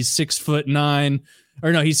Prosciutto. He's 6'9".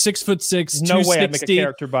 Or no, he's 6'6". No way I'd make a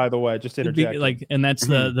character, by the way. Just interject. Like, and that's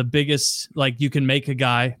the biggest like you can make a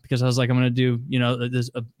guy, because I was like, I'm gonna do there's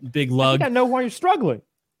a big lug. I know why you're struggling.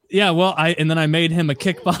 Yeah, well, and then I made him a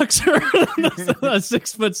kickboxer, a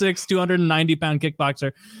 6'6", 290-pound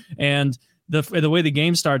kickboxer, and the way the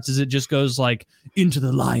game starts is it just goes like into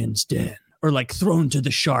the lion's den, or like thrown to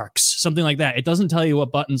the sharks, something like that. It doesn't tell you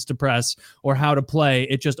what buttons to press or how to play.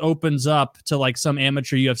 It just opens up to like some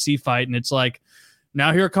amateur UFC fight, and it's like,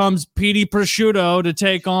 now here comes Petey Prosciutto to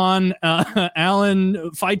take on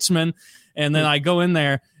Alan Feitzman. And then I go in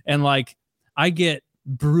there and like I get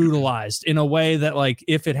brutalized in a way that like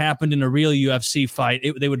if it happened in a real UFC fight,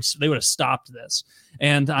 they would have stopped this.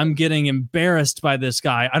 And I'm getting embarrassed by this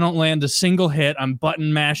guy. I don't land a single hit. I'm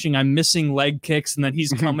button mashing. I'm missing leg kicks. And then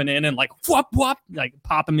he's coming in and like whoop, whoop, like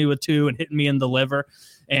popping me with 2 and hitting me in the liver.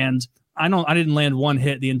 And I didn't land one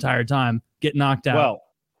hit the entire time, get knocked out. Well,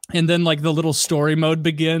 and then like the little story mode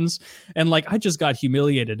begins, and like I just got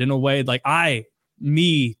humiliated in a way. Like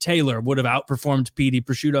Taylor would have outperformed Petey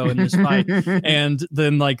Prosciutto in this fight. And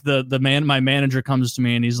then like my manager comes to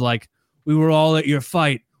me and he's like, "We were all at your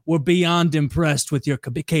fight. We're beyond impressed with your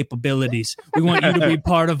capabilities. We want you to be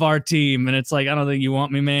part of our team." And it's like, I don't think you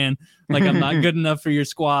want me, man. Like, I'm not good enough for your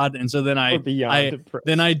squad. And so then I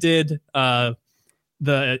did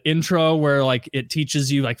the intro where like it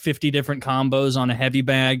teaches you like 50 different combos on a heavy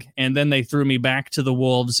bag. And then they threw me back to the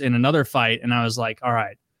Wolves in another fight. And I was like, all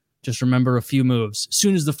right, just remember a few moves. As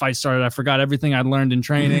soon as the fight started, I forgot everything I'd learned in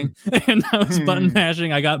training and I was button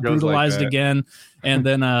mashing. I got brutalized again. And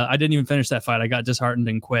then I didn't even finish that fight. I got disheartened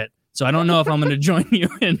and quit. So I don't know if I'm going to join you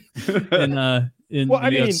in the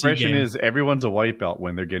expression is everyone's a white belt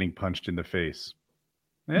when they're getting punched in the face.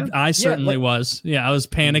 Yeah. I certainly was. Yeah, I was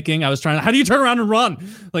panicking. I was trying. How do you turn around and run?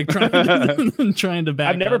 Like trying to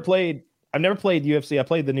back. I've never played UFC. I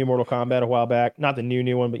played the new Mortal Kombat a while back. Not the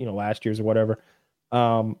new one, but last year's or whatever.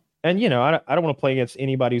 And I don't want to play against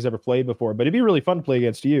anybody who's ever played before, but it'd be really fun to play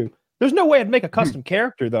against you. There's no way I'd make a custom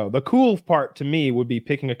character though. The cool part to me would be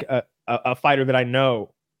picking a fighter that I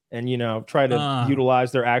know and try to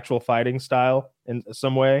utilize their actual fighting style in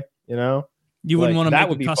some way. You wouldn't want to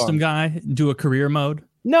make a custom guy do a career mode.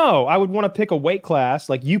 No, I would want to pick a weight class.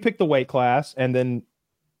 Like you pick the weight class, and then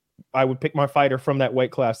I would pick my fighter from that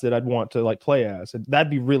weight class that I'd want to like play as.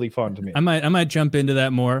 That'd be really fun to me. I might jump into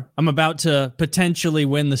that more. I'm about to potentially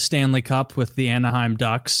win the Stanley Cup with the Anaheim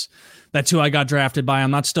Ducks. That's who I got drafted by.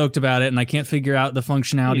 I'm not stoked about it, and I can't figure out the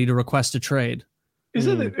functionality to request a trade. Who's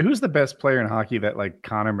the best player in hockey? That like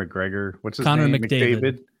Conor McGregor? What's his name?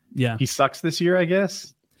 McDavid. Yeah, he sucks this year, I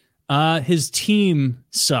guess. His team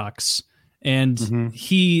sucks. And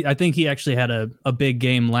I think he actually had a big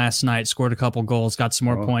game last night, scored a couple goals, got some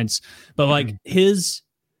more points. But like he's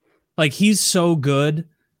so good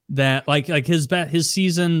that like his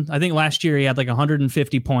season, I think last year he had like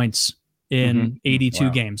 150 points in 82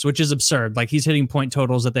 games, which is absurd. Like he's hitting point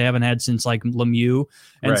totals that they haven't had since like Lemieux.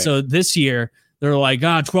 And so this year they're like,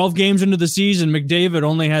 12 games into the season, McDavid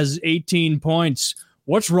only has 18 points.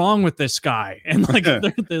 What's wrong with this guy? And like,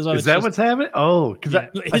 is that what's happening? Oh, because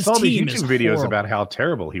I saw the YouTube videos about how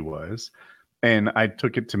terrible he was, and I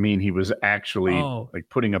took it to mean he was actually like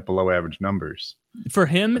putting up below average numbers. For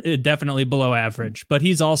him, definitely below average, but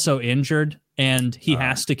he's also injured, and he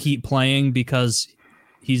has to keep playing because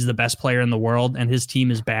he's the best player in the world, and his team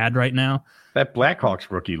is bad right now. That Blackhawks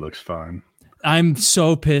rookie looks fun. I'm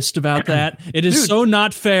so pissed about that. It is so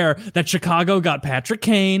not fair that Chicago got Patrick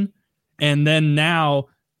Kane. And then now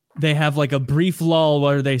they have like a brief lull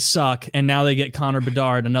where they suck, and now they get Connor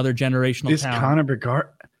Bedard, another generational talent. Connor Bedard,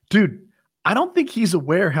 dude, I don't think he's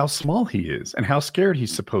aware how small he is and how scared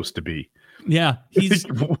he's supposed to be. Yeah, he's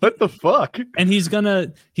what the fuck? And he's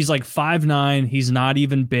like 5'9", he's not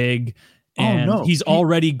even big. And he's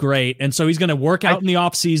already great. And so he's going to work out in the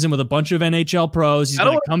offseason with a bunch of NHL pros. He's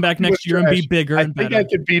going to come back next year and be bigger and better. I think I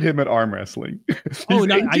could beat him at arm wrestling. He's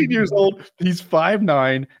 18 years old. He's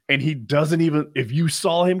 5'9", and he doesn't even, if you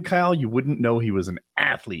saw him, Kyle, you wouldn't know he was an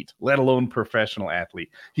athlete, let alone professional athlete.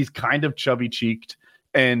 He's kind of chubby cheeked,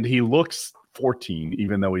 and he looks 14,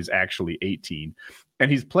 even though he's actually 18. And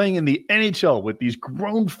he's playing in the NHL with these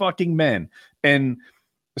grown fucking men. And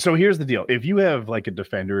so here's the deal. If you have like a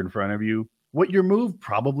defender in front of you, what your move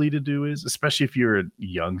probably to do is, especially if you're a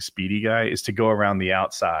young, speedy guy, is to go around the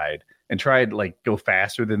outside and try to like go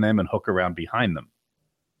faster than them and hook around behind them.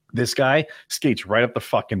 This guy skates right up the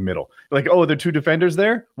fucking middle. Like, oh, there are two defenders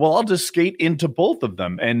there? Well, I'll just skate into both of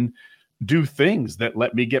them and do things that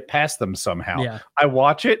let me get past them somehow. Yeah. I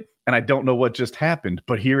watch it and I don't know what just happened,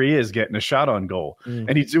 but here he is getting a shot on goal.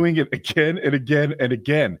 And he's doing it again and again and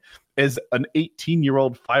again. As an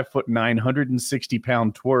 18-year-old, 5'9",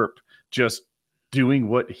 160-pound twerp, just doing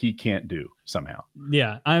what he can't do somehow.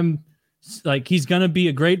 Yeah, I'm like, he's gonna be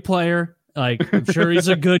a great player. Like, I'm sure he's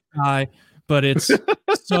a good guy, but it's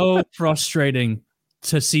so frustrating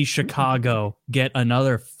to see Chicago get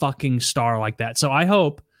another fucking star like that. So I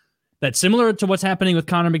hope that, similar to what's happening with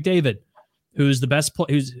Connor McDavid, who's the best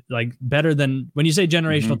who's like better than, when you say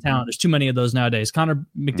generational talent, there's too many of those nowadays. Connor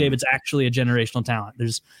McDavid's actually a generational talent.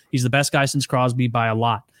 He's the best guy since Crosby by a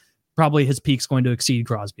lot. Probably his peak's going to exceed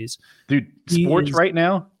Crosby's. Dude, sports right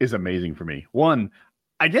now is amazing for me. One,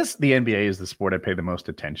 I guess the NBA is the sport I pay the most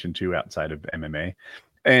attention to outside of MMA.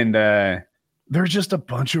 And there's just a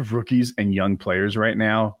bunch of rookies and young players right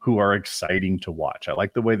now who are exciting to watch. I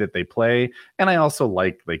like the way that they play, and I also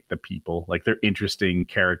like the people, like they're interesting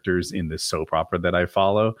characters in this soap opera that I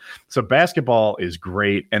follow. So basketball is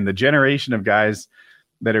great, and the generation of guys,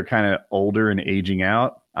 that are kind of older and aging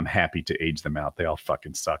out, I'm happy to age them out. They all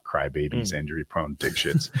fucking suck, crybabies, injury prone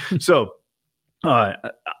dipshits. So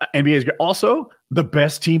NBA is also the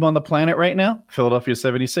best team on the planet right now, Philadelphia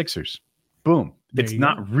 76ers. Boom. It's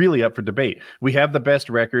not really up for debate. We have the best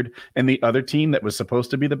record, and the other team that was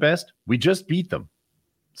supposed to be the best, we just beat them.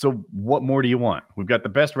 So what more do you want? We've got the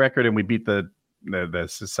best record, and we beat the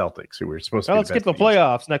Celtics, who were supposed to be let's get the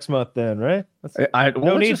playoffs next month then, right? Let's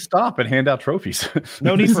just stop and hand out trophies.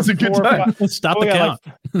 No need for a good time. Stop the count.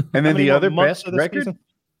 And then the other best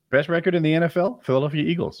record in the NFL, Philadelphia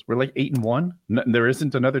Eagles. We're like 8-1. There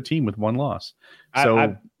isn't another team with one loss.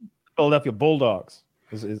 So Philadelphia Bulldogs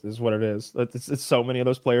is what it is. It's so many of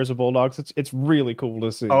those players are Bulldogs. It's really cool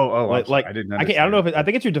to see. I didn't. I don't know if I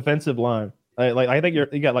think it's your defensive line. I think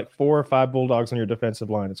you got like 4 or 5 Bulldogs on your defensive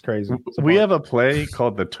line. It's crazy. We have a play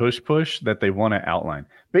called the tush push that they want to outline.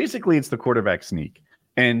 Basically, it's the quarterback sneak,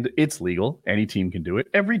 and it's legal. Any team can do it.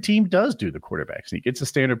 Every team does do the quarterback sneak. It's a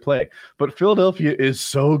standard play. But Philadelphia is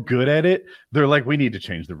so good at it. They're like, we need to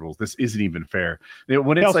change the rules. This isn't even fair.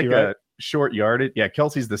 When it's Kelsey, like a short yardage,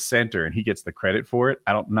 Kelsey's the center, and he gets the credit for it.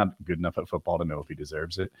 I'm not good enough at football to know if he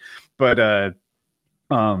deserves it, but it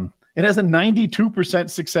has a 92%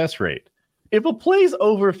 success rate. If a play's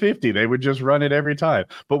over 50, they would just run it every time.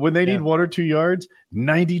 But when they need 1 or 2 yards,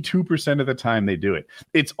 92% of the time they do it.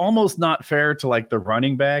 It's almost not fair to like the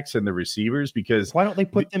running backs and the receivers, because why don't they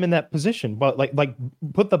put them in that position? But like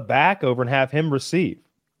put the back over and have him receive.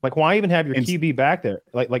 Like, why even have your QB back there?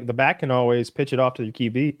 Like the back can always pitch it off to your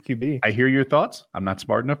QB. I hear your thoughts. I'm not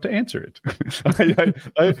smart enough to answer it.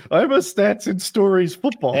 I'm a stats and stories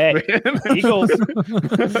football fan.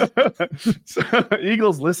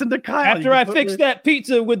 Eagles, listen to Kyle. After I fix that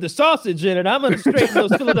pizza with the sausage in it, I'm going to straighten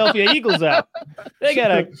those Philadelphia Eagles out. They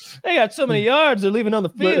got so many yards they're leaving on the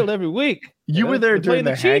field every week. You were there during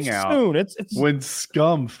the hangout soon. when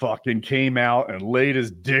Scum fucking came out and laid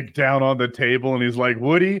his dick down on the table, and he's like,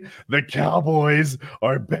 Woody, the Cowboys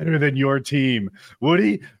are better than your team.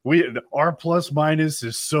 Woody, our plus minus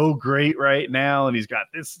is so great right now, and he's got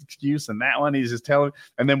this excuse and that one. He's just telling,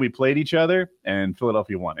 and then we played each other, and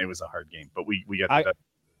Philadelphia won. It was a hard game, but we got the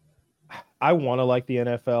I want to like the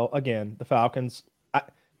NFL again. The Falcons.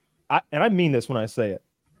 And I mean this when I say it.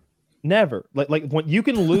 Never. Like when you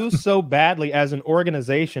can lose so badly as an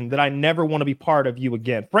organization that I never want to be part of you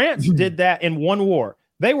again. France did that in one war.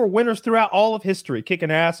 They were winners throughout all of history, kicking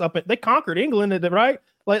ass up. They conquered England, right?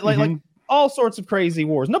 Like all sorts of crazy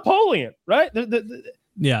wars. Napoleon, right?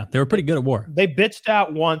 Yeah, they were pretty good at war. They bitched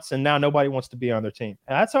out once, and now nobody wants to be on their team.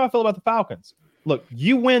 And that's how I feel about the Falcons. Look,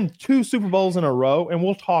 you win 2 Super Bowls in a row, and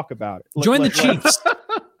we'll talk about it. Join the Chiefs.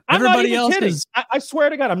 Everybody else is. I swear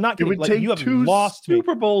to God, I'm not kidding. It would take you have 2 lost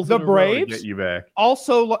Super Bowls. The Braves to get you back.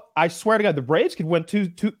 Also, I swear to God, the Braves could win two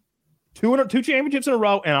championships in a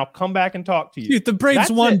row, and I'll come back and talk to you. Dude, the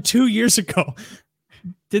Braves won 2 years ago,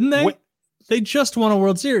 didn't they? They just won a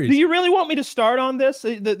World Series. Do you really want me to start on this?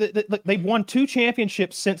 They've won 2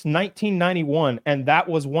 championships since 1991, and that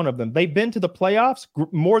was one of them. They've been to the playoffs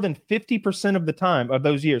more than 50% of the time of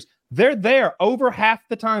those years. They're there over half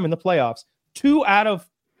the time in the playoffs. 2 out of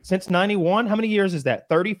since 91. How many years is that?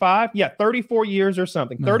 35? Yeah, 34 years or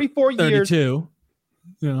something. 34 years. 32.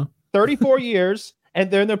 Yeah. 34 years, and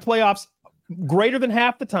they're in their playoffs greater than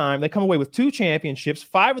half the time. They come away with 2 championships.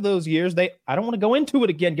 5 of those years, I don't want to go into it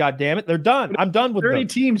again, God damn it. They're done. I'm done with 30 them.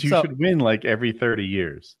 teams. You should win like every 30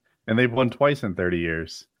 years. And they've won twice in 30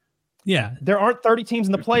 years. Yeah. There aren't 30 teams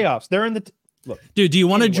in the playoffs. They're in the look. Dude, do you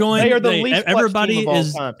want to join? They are the least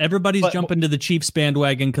everybody's jumping to the Chiefs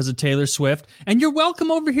bandwagon because of Taylor Swift, and you're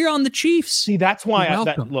welcome over here on the Chiefs. See, that's why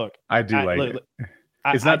I do like it.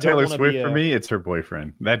 It's not Taylor Swift for me. It's her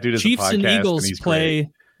boyfriend. That dude is Chiefs a podcast, and Eagles and play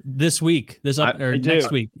great. This week,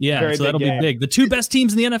 next week. Yeah, Very so that'll be big. The 2 best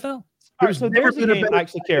teams in the NFL. There's never been a better I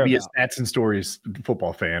actually care be about. a Stats and Stories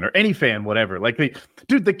football fan or any fan, whatever. Like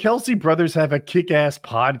the Kelsey brothers have a kick-ass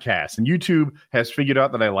podcast, and YouTube has figured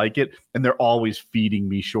out that I like it, and they're always feeding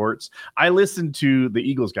me shorts. I listened to the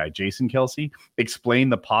Eagles guy, Jason Kelsey, explain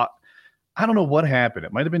the pot. I don't know what happened.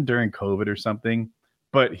 It might have been during COVID or something,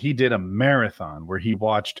 but he did a marathon where he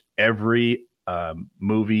watched every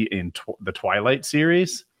movie in the Twilight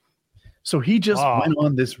series. So he just went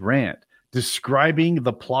on this rant describing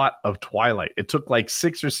the plot of Twilight. It took like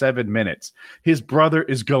 6 or 7 minutes. His brother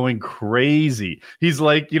is going crazy. He's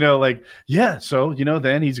like, so,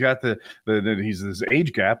 then he's got he's this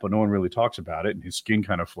age gap, but no one really talks about it. And his skin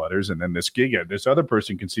kind of flutters. And then this other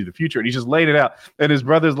person can see the future. And he just laid it out. And his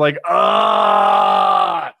brother's like,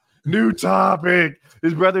 New topic.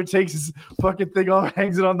 His brother takes his fucking thing off,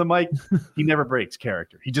 hangs it on the mic. He never breaks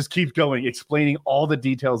character. He just keeps going, explaining all the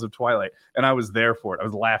details of Twilight. And I was there for it. I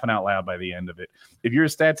was laughing out loud by the end of it. If you're a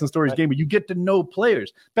Stats and Stories gamer, you get to know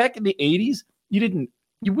players. Back in the 80s,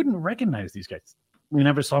 you wouldn't recognize these guys. We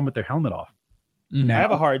never saw them with their helmet off. I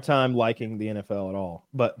have a hard time liking the NFL at all,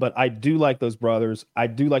 but I do like those brothers. I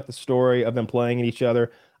do like the story of them playing at each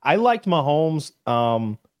other. I liked Mahomes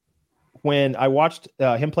when I watched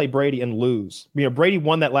him play Brady and lose. Brady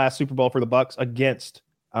won that last Super Bowl for the Bucs against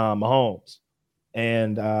Mahomes,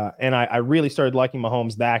 and I really started liking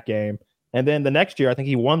Mahomes that game. And then the next year, I think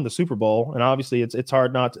he won the Super Bowl, and obviously it's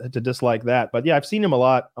hard not to dislike that. But yeah, I've seen him a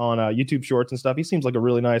lot on YouTube Shorts and stuff. He seems like a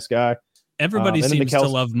really nice guy. Everybody seems to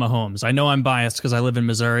love Mahomes. I know I'm biased because I live in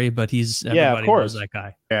Missouri, but everybody knows that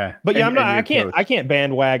guy. Yeah, but yeah, I can't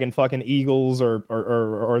bandwagon fucking Eagles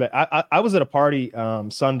or that. I was at a party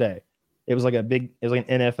Sunday. It was like an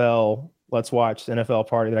NFL let's watch NFL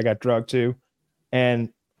party that I got drugged to, and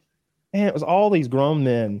it was all these grown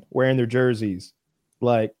men wearing their jerseys,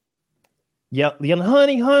 like yelling,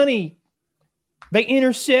 honey. They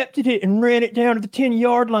intercepted it and ran it down to the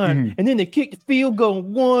 10-yard line, and then they kicked the field goal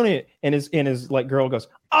and won it. And his like girl goes,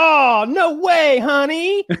 "Oh, no way,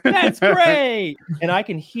 honey! That's great!" And I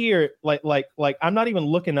can hear it like I'm not even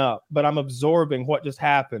looking up, but I'm absorbing what just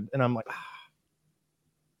happened, and I'm like,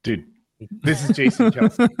 dude, this is Jason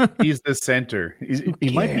Kelsey. He's the center. He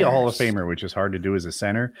might be a Hall of Famer, which is hard to do as a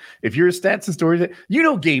center. If you're a Stats and Stories,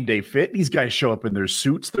 Game Day Fit. These guys show up in their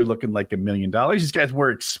suits. They're looking like $1 million. These guys wear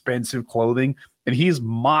expensive clothing. And he's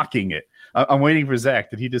mocking it. I'm waiting for Zach.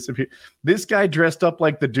 Did he disappear? This guy dressed up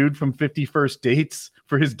like the dude from 50 First Dates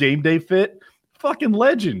for his Game Day Fit. Fucking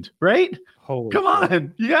legend, right? Come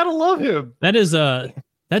on. You got to love him. That's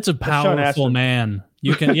a powerful man.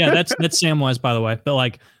 You can, that's Samwise, by the way. But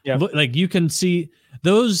like you can see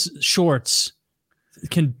those shorts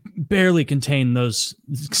can barely contain those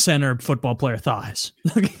center football player thighs.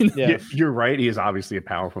 Yeah, you're right. He is obviously a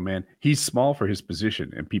powerful man. He's small for his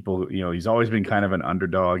position, and people, he's always been kind of an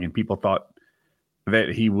underdog, and people thought that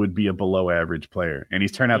he would be a below average player, and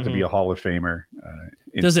he's turned out to be a Hall of Famer.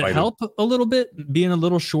 Does it help a little bit being a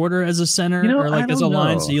little shorter as a center or like as a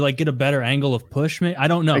line, so you like get a better angle of push? I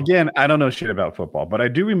don't know. Again, I don't know shit about football, but I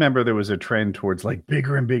do remember there was a trend towards like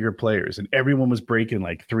bigger and bigger players, and everyone was breaking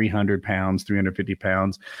like 300 pounds, 350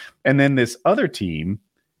 pounds. And then this other team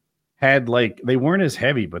had they weren't as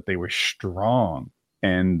heavy, but they were strong.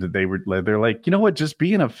 And they're like, you know what? Just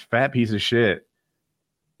being a fat piece of shit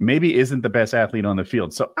maybe isn't the best athlete on the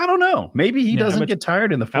field. So I don't know. Maybe he doesn't get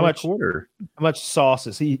tired in the fourth quarter. How much sauce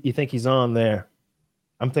is you think he's on there?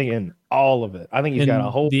 I'm thinking all of it. I think he's got a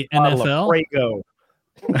whole bottle NFL? of Prego.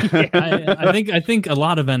 I think a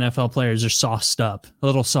lot of NFL players are sauced up, a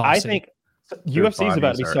little saucy. I think UFC is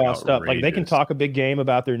about to be sauced up. Like they can talk a big game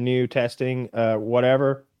about their new testing,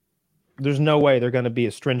 whatever. There's no way they're going to be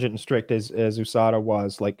as stringent and strict as USADA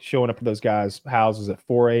was, like showing up at those guys' houses at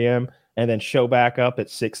 4 a.m. and then show back up at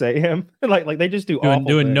 6 a.m. like they just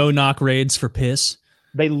doing no knock raids for piss.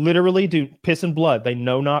 They literally do piss and blood. They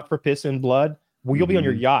no knock for piss and blood. Well, you'll be on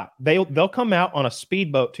your yacht. They'll come out on a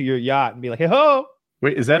speedboat to your yacht and be like, "Hey ho,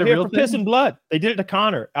 wait, is that a real thing?" Piss and blood. They did it to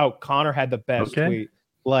Connor. Oh, Connor had the best tweet.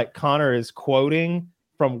 Like Connor is quoting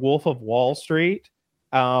from Wolf of Wall Street.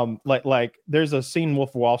 Like there's a scene in Wolf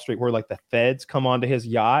of Wall Street where like the feds come onto his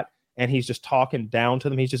yacht and he's just talking down to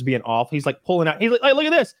them. He's just being awful. He's like pulling out. He's like, look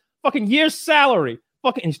at this. Fucking year's salary.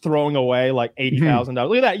 Fucking he's throwing away like $80,000.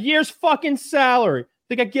 Look at that. Year's fucking salary.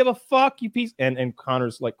 Think I give a fuck, you piece? And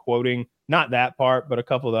Connor's like quoting not that part, but a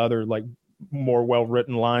couple of the other like more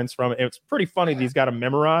well-written lines from it. It's pretty funny that he's got them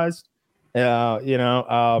memorized. But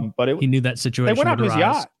he knew that situation. They went out to his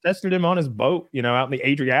yacht, tested him on his boat, out in the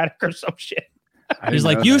Adriatic or some shit. He's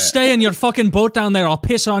like, "You stay in your fucking boat down there. I'll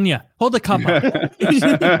piss on you. Hold the cup up."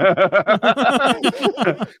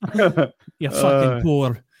 You fucking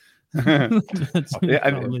poor.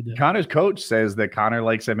 Connor's coach says that Connor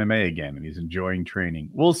likes MMA again and he's enjoying training.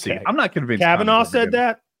 We'll see. I'm not convinced. Kavanaugh said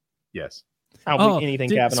that. Yes. I don't think anything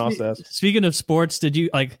Kavanaugh says. Speaking of sports, did you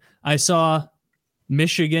I saw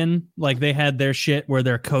Michigan, they had their shit where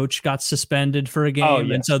their coach got suspended for a game,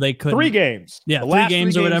 and so they couldn't. 3 games. Yeah, 3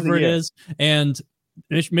 games or whatever it is. And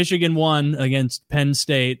Michigan won against Penn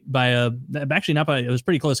State by it was a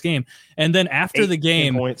pretty close game. And then after the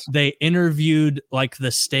game, they interviewed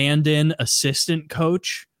the stand-in assistant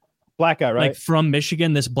coach. Black guy, right? From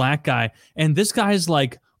Michigan, this black guy. And this guy's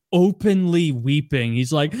openly weeping.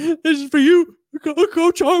 He's like, "This is for you,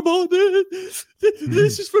 Coach Harbaugh.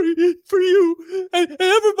 This is for you. And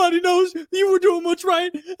everybody knows you were doing what's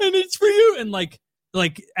right, and it's for you." And like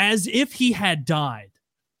as if he had died.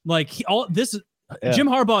 Like Jim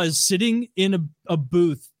Harbaugh is sitting in a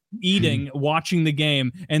booth eating, watching the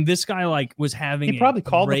game, and this guy like was having. He probably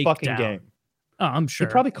called the breakdown. fucking game. Oh, I'm sure.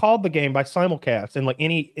 He probably called the game by simulcast and like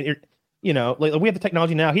like we have the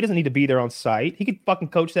technology now. He doesn't need to be there on site. He could fucking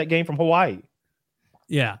coach that game from Hawaii.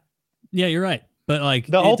 Yeah, you're right. But like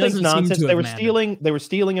the whole thing's nonsense. They were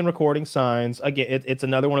stealing and recording signs. Again, it's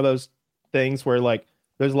another one of those things where like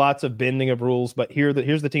there's lots of bending of rules, but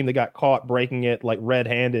here's the team that got caught breaking it like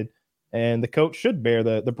red-handed, and the coach should bear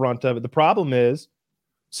the brunt of it. The problem is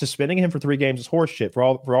suspending him for 3 games is horseshit for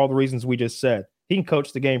all the reasons we just said. He can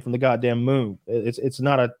coach the game from the goddamn moon. It's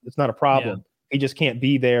not a problem. Yeah. He just can't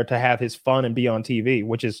be there to have his fun and be on TV,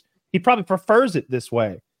 which is he probably prefers it this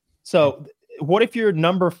way. So what if you're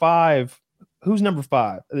number 5? Who's number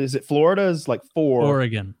 5? Is it Florida's like 4?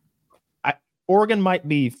 Oregon. Oregon might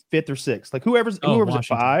be 5th or 6th. Like whoever's at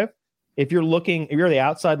 5. If you're the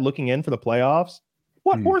outside looking in for the playoffs,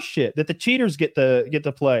 what horse shit that the cheaters get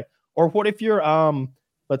to play? Or what if you're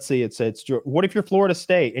let's see, what if you're Florida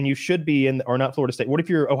State and you should be or not Florida State? What if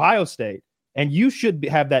you're Ohio State and you should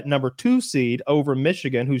have that number 2 seed over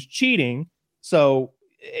Michigan who's cheating? So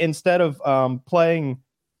instead of playing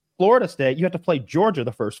Florida State, you have to play Georgia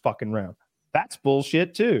the first fucking round. That's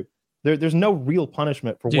bullshit too. There's no real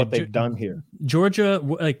punishment for what they've done here. Georgia,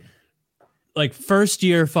 like first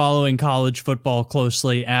year following college football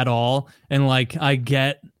closely at all, and like I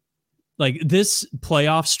get like this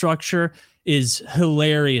playoff structure is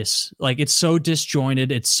hilarious. Like it's so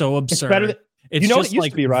disjointed, it's so absurd. It's better than, it's just what it used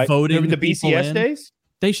to be, right? Voting the BCS days.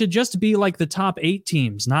 They should just be like the top 8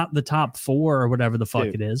 teams, not the top 4 or whatever the fuck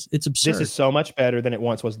it is. It's absurd. This is so much better than it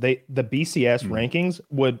once was. The BCS rankings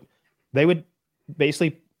would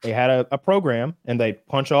basically, they had a program and they'd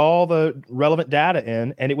punch all the relevant data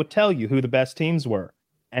in and it would tell you who the best teams were.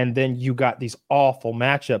 And then you got these awful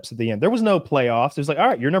matchups at the end. There was no playoffs. It was like, all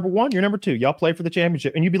right, you're number 1, you're number 2. Y'all play for the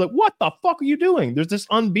championship. And you'd be like, what the fuck are you doing? There's this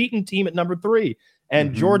unbeaten team at number 3.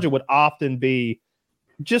 And Georgia would often be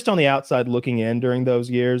just on the outside looking in during those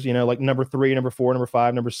years, like number 3, number 4, number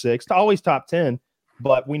 5, number 6, always top 10.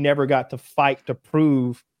 But we never got to fight to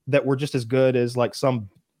prove that we're just as good as like some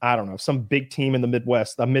big team in the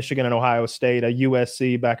Midwest, a Michigan and Ohio State, a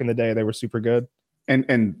USC back in the day. They were super good.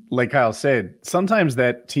 And like Kyle said, sometimes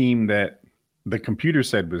that team that the computer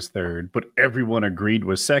said was 3rd, but everyone agreed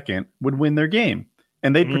was 2nd, would win their game.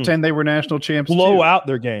 And they'd pretend they were national champs. Blow out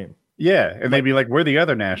their game. Yeah. And they'd be like, we're the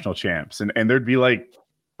other national champs. And there'd be like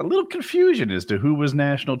a little confusion as to who was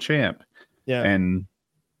national champ. Yeah. And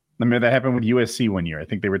I mean, that happened with USC one year. I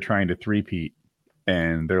think they were trying to three-peat.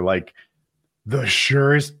 And they're like, the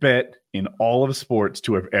surest bet in all of sports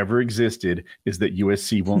to have ever existed is that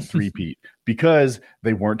USC won't three-peat because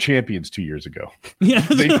they weren't champions 2 years ago. Yeah,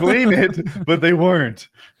 they claim it, but they weren't.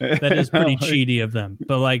 That is pretty cheaty of them.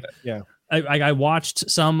 But like, yeah, I watched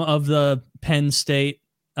some of the Penn State,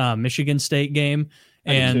 Michigan State game,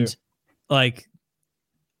 and like,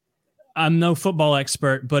 I'm no football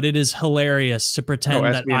expert, but it is hilarious to pretend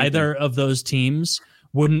that either of those teams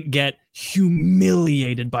wouldn't get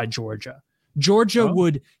humiliated by Georgia. Georgia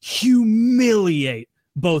would humiliate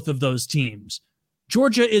both of those teams.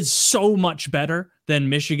 Georgia is so much better than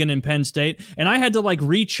Michigan and Penn State. And I had to like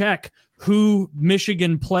recheck who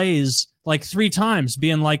Michigan plays like 3 times,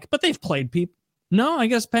 being like, but they've played people. No, I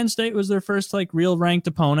guess Penn State was their first like real ranked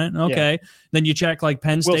opponent. Okay. Yeah. Then you check like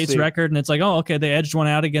Penn State's record and it's like, oh, okay, they edged one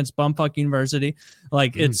out against bumfuck University.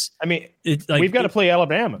 Like it's like, we've got to play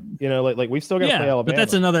Alabama, like we've still got to play Alabama. But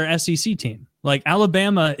that's another SEC team. Like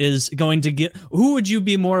Alabama is going to get, who would you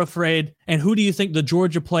be more afraid? And who do you think the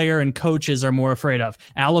Georgia player and coaches are more afraid of?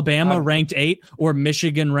 Alabama ranked 8 or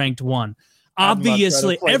Michigan ranked 1?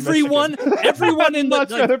 Obviously, everyone in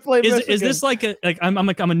the is this like I'm a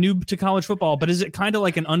noob to college football, but is it kind of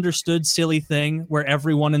like an understood silly thing where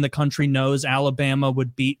everyone in the country knows Alabama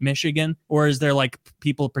would beat Michigan, or is there like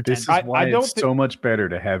people pretending? This is why it's so much better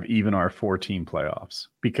to have even our 4-team playoffs,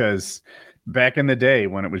 because back in the day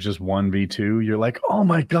when it was just 1v2, you're like, oh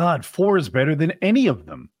my god, 4 is better than any of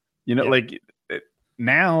them. Like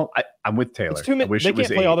now I'm with Taylor. It's too many. They can't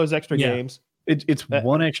play all those extra games. It's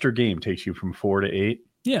one extra game takes you from 4 to 8.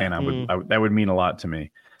 Yeah, and that would mean a lot to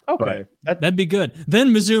me. Okay, that'd be good.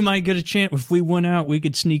 Then Mizzou might get a chance. If we went out, we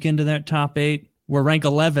could sneak into that top 8. We're ranked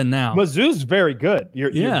 11 now. Mizzou's very good.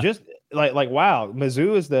 You're just like wow.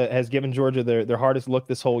 Mizzou has given Georgia their hardest look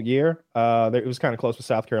this whole year. It was kind of close with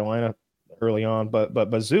South Carolina early on, but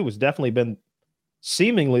Mizzou has definitely been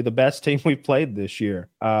seemingly the best team we've played this year.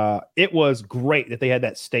 It was great that they had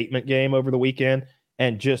that statement game over the weekend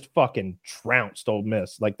and just fucking trounced Ole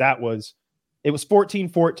Miss. Like it was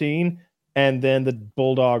 14-14. And then the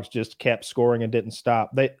Bulldogs just kept scoring and didn't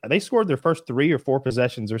stop. They scored their first 3 or 4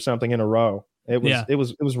 possessions or something in a row. It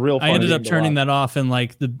was real fun. I ended up turning that off in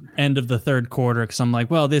like the end of the third quarter because I'm like,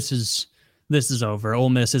 well, this is over. Ole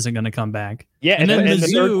Miss isn't going to come back. Yeah, and then in the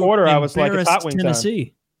third quarter, I was like, it's hot wing Tennessee,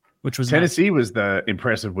 time. Which was Tennessee was the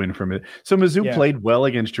impressive win from it. So Mizzou played well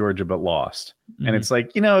against Georgia but lost. Mm-hmm. And it's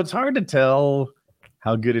like, it's hard to tell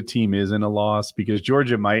how good a team is in a loss because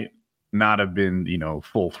Georgia might not have been,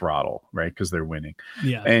 full throttle, right? Because they're winning.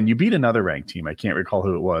 Yeah. And you beat another ranked team. I can't recall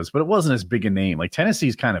who it was, but it wasn't as big a name. Like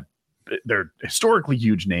Tennessee's they're historically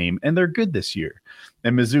huge name and they're good this year.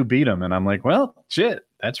 And Mizzou beat them. And I'm like, well, shit,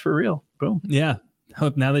 that's for real. Boom. Yeah.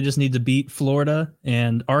 Hope now they just need to beat Florida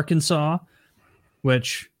and Arkansas,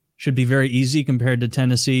 which should be very easy compared to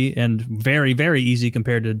Tennessee and very, very easy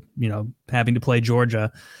compared to, having to play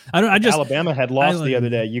Georgia. Alabama had lost the other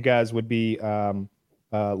day. You guys would be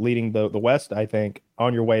leading the West, I think,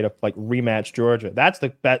 on your way to like rematch Georgia. That's the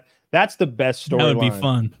best storyline. That would be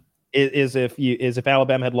fun. Is if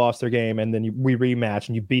Alabama had lost their game and then we rematch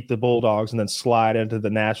and you beat the Bulldogs and then slide into the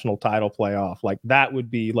national title playoff. Like that would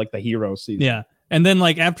be like the hero season. Yeah. And then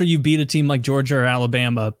like after you beat a team like Georgia or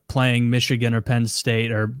Alabama, playing Michigan or Penn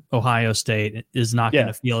State or Ohio State is not going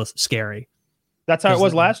to feel scary. That's how it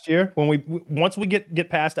was last year when once we get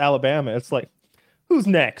past Alabama, it's like, who's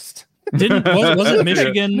next? Wasn't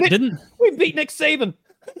Michigan? We beat Nick Saban?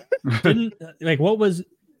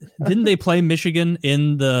 Didn't they play Michigan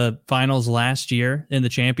in the finals last year in the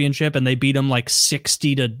championship and they beat them like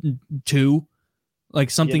 60-2, like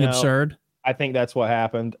something absurd? I think that's what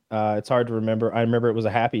happened. It's hard to remember. I remember it was a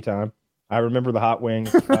happy time. I remember the hot wing.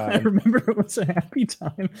 I remember it was a happy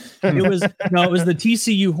time. It was the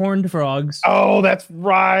TCU Horned Frogs. Oh, that's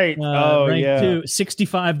right. Ranked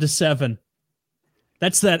 65-7.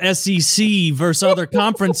 That's that SEC versus other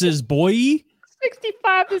conferences, boy.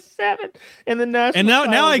 65-7 in the national. And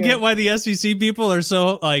now I get why the SEC people are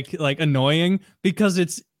so like annoying because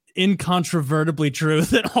it's incontrovertibly true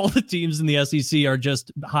that all the teams in the SEC are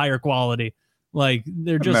just higher quality. Like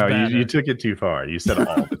they're just better. You took it too far. You said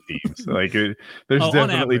all the teams. Like there's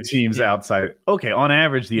definitely teams outside. Okay, on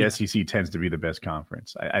average, the SEC tends to be the best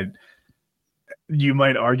conference. You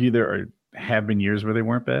might argue there have been years where they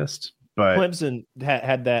weren't best, but Clemson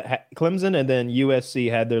had that. Clemson and then USC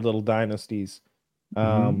had their little dynasties.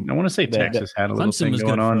 I want to say Texas had a little thing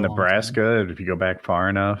going on. Nebraska, if you go back far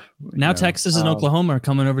enough. Now Texas and Oklahoma are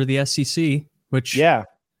coming over to the SEC, which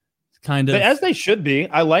kind of as they should be.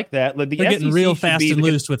 I like that. Like, they're getting real fast and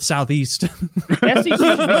loose with Southeast. SEC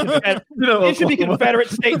should be Confederate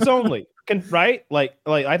states only, right? Like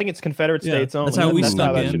I think it's Confederate states only. That's how we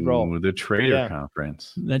stuck in. Should roll. The Trader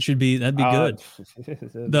Conference. That'd be good.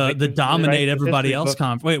 The dominate everybody else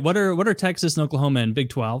conference. Wait, what are Texas and Oklahoma in Big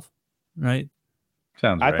 12? Right.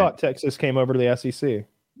 Sounds right. I thought Texas came over to the SEC.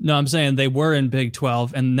 No, I'm saying they were in Big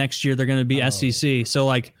 12, and next year they're going to be SEC. So,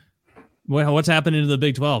 like, what's happening to the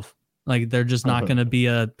Big 12? Like, they're just not going to be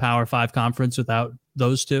a Power 5 conference without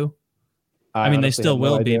those two? I mean, they still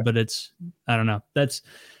will be, but I don't know. That's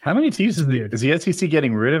how many teams is the SEC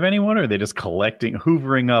getting rid of anyone, or are they just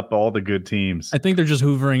hoovering up all the good teams? I think they're just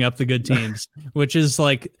hoovering up the good teams, which is,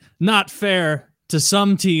 like, not fair to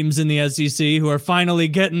some teams in the SEC who are finally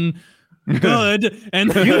getting good,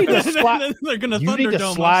 and they're going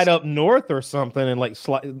to slide up north or something and like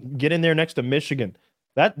get in there next to Michigan.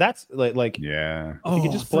 That's like yeah. You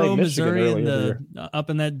could just play Missouri up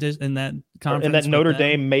in that conference in that Notre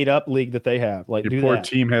Dame made up league that they have. Like your poor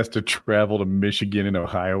team has to travel to Michigan and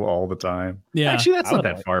Ohio all the time. Yeah, actually, that's not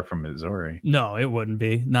that far from Missouri. No, it wouldn't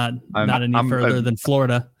be. Not any further than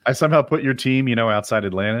Florida. I somehow put your team, outside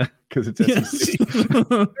Atlanta because it's SEC.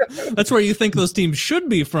 That's where you think those teams should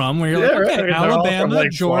be from. Where you're like, okay, right. Alabama,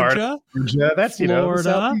 like Georgia, that's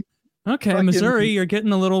Florida. Okay, Missouri, you're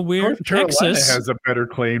getting a little weird. North Carolina Texas has a better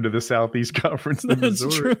claim to the Southeast Conference than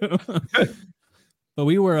Missouri. That's true. But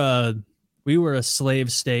we were a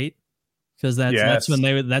slave state because that's when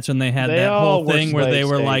they had that whole thing where they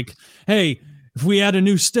were like, hey, if we add a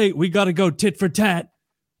new state, we got to go tit for tat.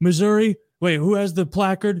 Missouri, wait, who has the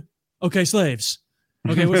placard? Okay, slaves.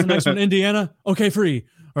 Okay, what's the next one? Indiana? Okay, free.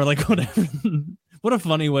 Or like whatever. What a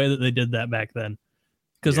funny way that they did that back then.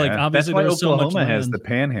 Because obviously that's why Oklahoma so much has the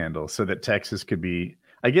panhandle so that Texas could be.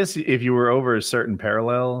 I guess if you were over a certain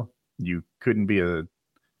parallel, you couldn't be a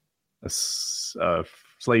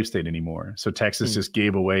slave state anymore. So Texas just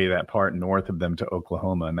gave away that part north of them to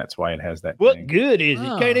Oklahoma, and that's why it has that. What good is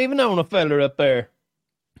it? Can't even own a feller up there.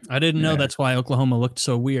 I didn't know that's why Oklahoma looked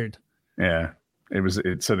so weird. Yeah,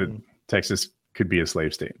 it so that Texas could be a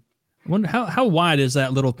slave state. I wonder how wide is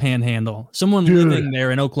that little panhandle? Someone living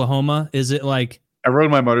there in Oklahoma, is it like I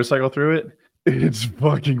rode my motorcycle through it. It's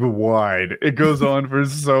fucking wide. It goes on for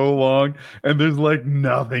so long, and there's like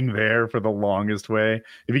nothing there for the longest way.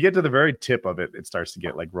 If you get to the very tip of it, it starts to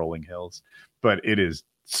get like rolling hills. But it is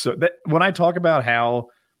so that when I talk about how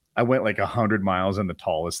I went like 100 miles and the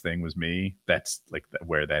tallest thing was me, that's like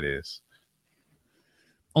where that is.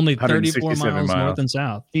 Only 34 miles north and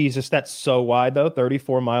south. Jesus, that's so wide though.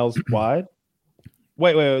 34 miles wide.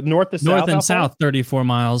 Wait, north to south. North and south, 34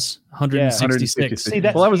 miles, 166. See,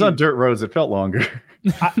 well, I was on dirt roads. It felt longer.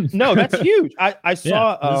 No, that's huge. I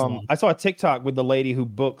saw a TikTok with the lady who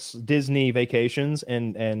books Disney vacations,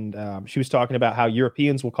 and she was talking about how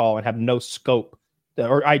Europeans will call and have no scope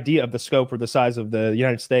or idea of the scope or the size of the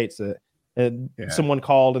United States. Someone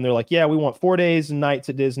called and they're like, "Yeah, we want 4 days and nights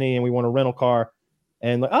at Disney, and we want a rental car."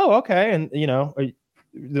 And like, "Oh, okay." And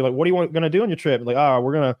they're like, "What are you going to do on your trip?" Like,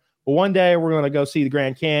 "Oh, one day we're going to go see the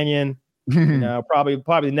Grand Canyon. Probably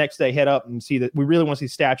the next day head up and see that we really want to see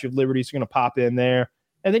Statue of Liberty. So we're going to pop in there.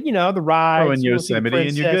 And then, the rides. In Yosemite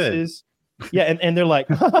and you're good. Yeah. And they're like,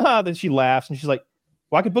 then she laughs and she's like,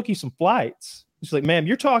 "Well, I could book you some flights." She's like, "Ma'am,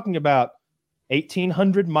 you're talking about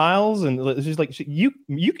 1,800 miles." And she's like, you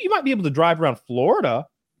might be able to drive around Florida,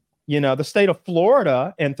 the state of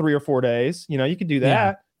Florida in 3 or 4 days. You could do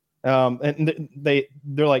that. Yeah. And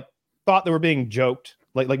they're like, thought they were being joked.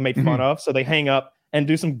 Like made fun of, so they hang up and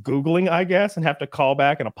do some Googling, I guess, and have to call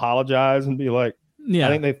back and apologize and be like, I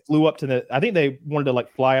think they flew up I think they wanted to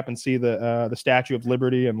like fly up and see the Statue of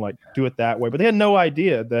Liberty and like do it that way, but they had no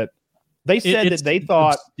idea that they said that they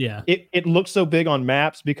thought it looked so big on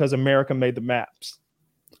maps because America made the maps.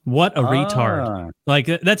 What a retard! Like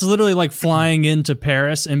that's literally like flying into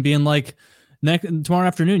Paris and being like, tomorrow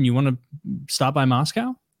afternoon, you want to stop by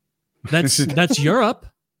Moscow? That's Europe.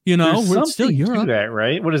 We're still Europe. That,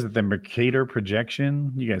 right? What is it? The Mercator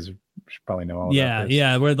projection? You guys should probably know all about this.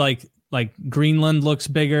 Yeah. Where like Greenland looks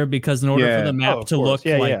bigger because in order for the map to look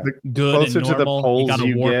good closer and normal, to the poles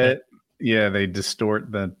you get, it. Yeah, they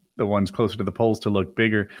distort the ones closer to the poles to look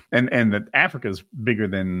bigger, and that Africa's bigger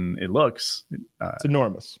than it looks. It's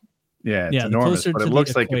enormous. Yeah, it's enormous, but it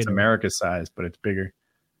looks like it's America's size, but it's bigger.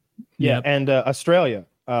 Yeah, and Australia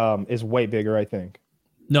is way bigger, I think.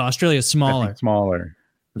 No, Australia's smaller. Smaller.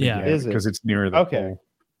 Yeah, is because it's near the pole.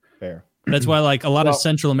 Fair. That's why like a lot of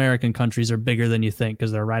Central American countries are bigger than you think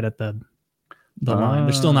because they're right at the line.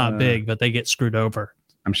 They're still not big, but they get screwed over.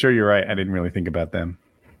 I'm sure you're right. I didn't really think about them.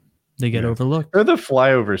 They get overlooked. They're the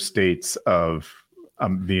flyover states of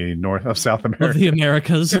the north of South America. Of the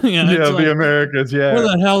Americas. The Americas, yeah. Where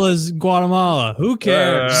the hell is Guatemala? Who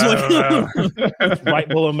cares? Right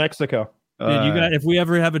below Mexico. Dude, you guys, if we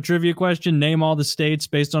ever have a trivia question, name all the states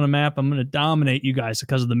based on a map. I'm going to dominate you guys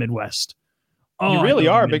because of the Midwest. Oh, you really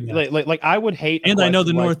are big. Like I would hate. And I know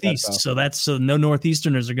the Northeast, so no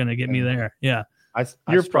Northeasterners are going to get me there. Yeah,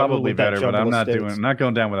 you're probably better, but I'm not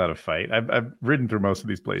going down without a fight. I've ridden through most of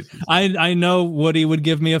these places. I know Woody would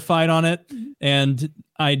give me a fight on it, and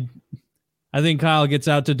I think Kyle gets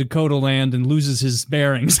out to Dakota land and loses his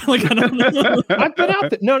bearings. Like I don't know. I've been out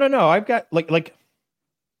there. No. I've got like.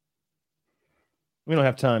 We don't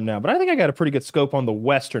have time now, but I think I got a pretty good scope on the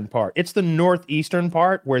western part. It's the northeastern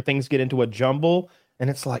part where things get into a jumble, and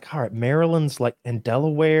it's like, all right, Maryland's like and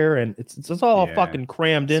Delaware, and it's all fucking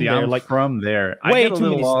crammed in there. I'm like from there, way I get a too little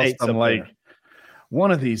many lost. states. I'm like,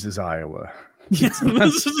 one of these is Iowa.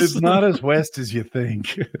 It's not as west as you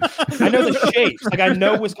think. I know the shapes. Like I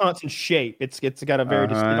know Wisconsin's shape. It's got a very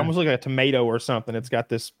distinct, almost like a tomato or something. It's got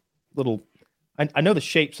this little. I know the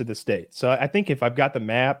shapes of the state, so I think if I've got the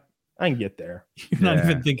map, I can get there. You're not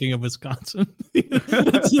even thinking of Wisconsin.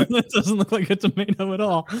 That doesn't look like a tomato at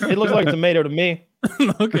all. It looks like a tomato to me.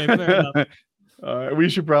 Okay, fair enough. We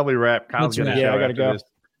should probably wrap. Kyle's gonna I gotta go. This.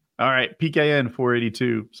 All right, PKN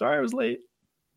 482. Sorry I was late.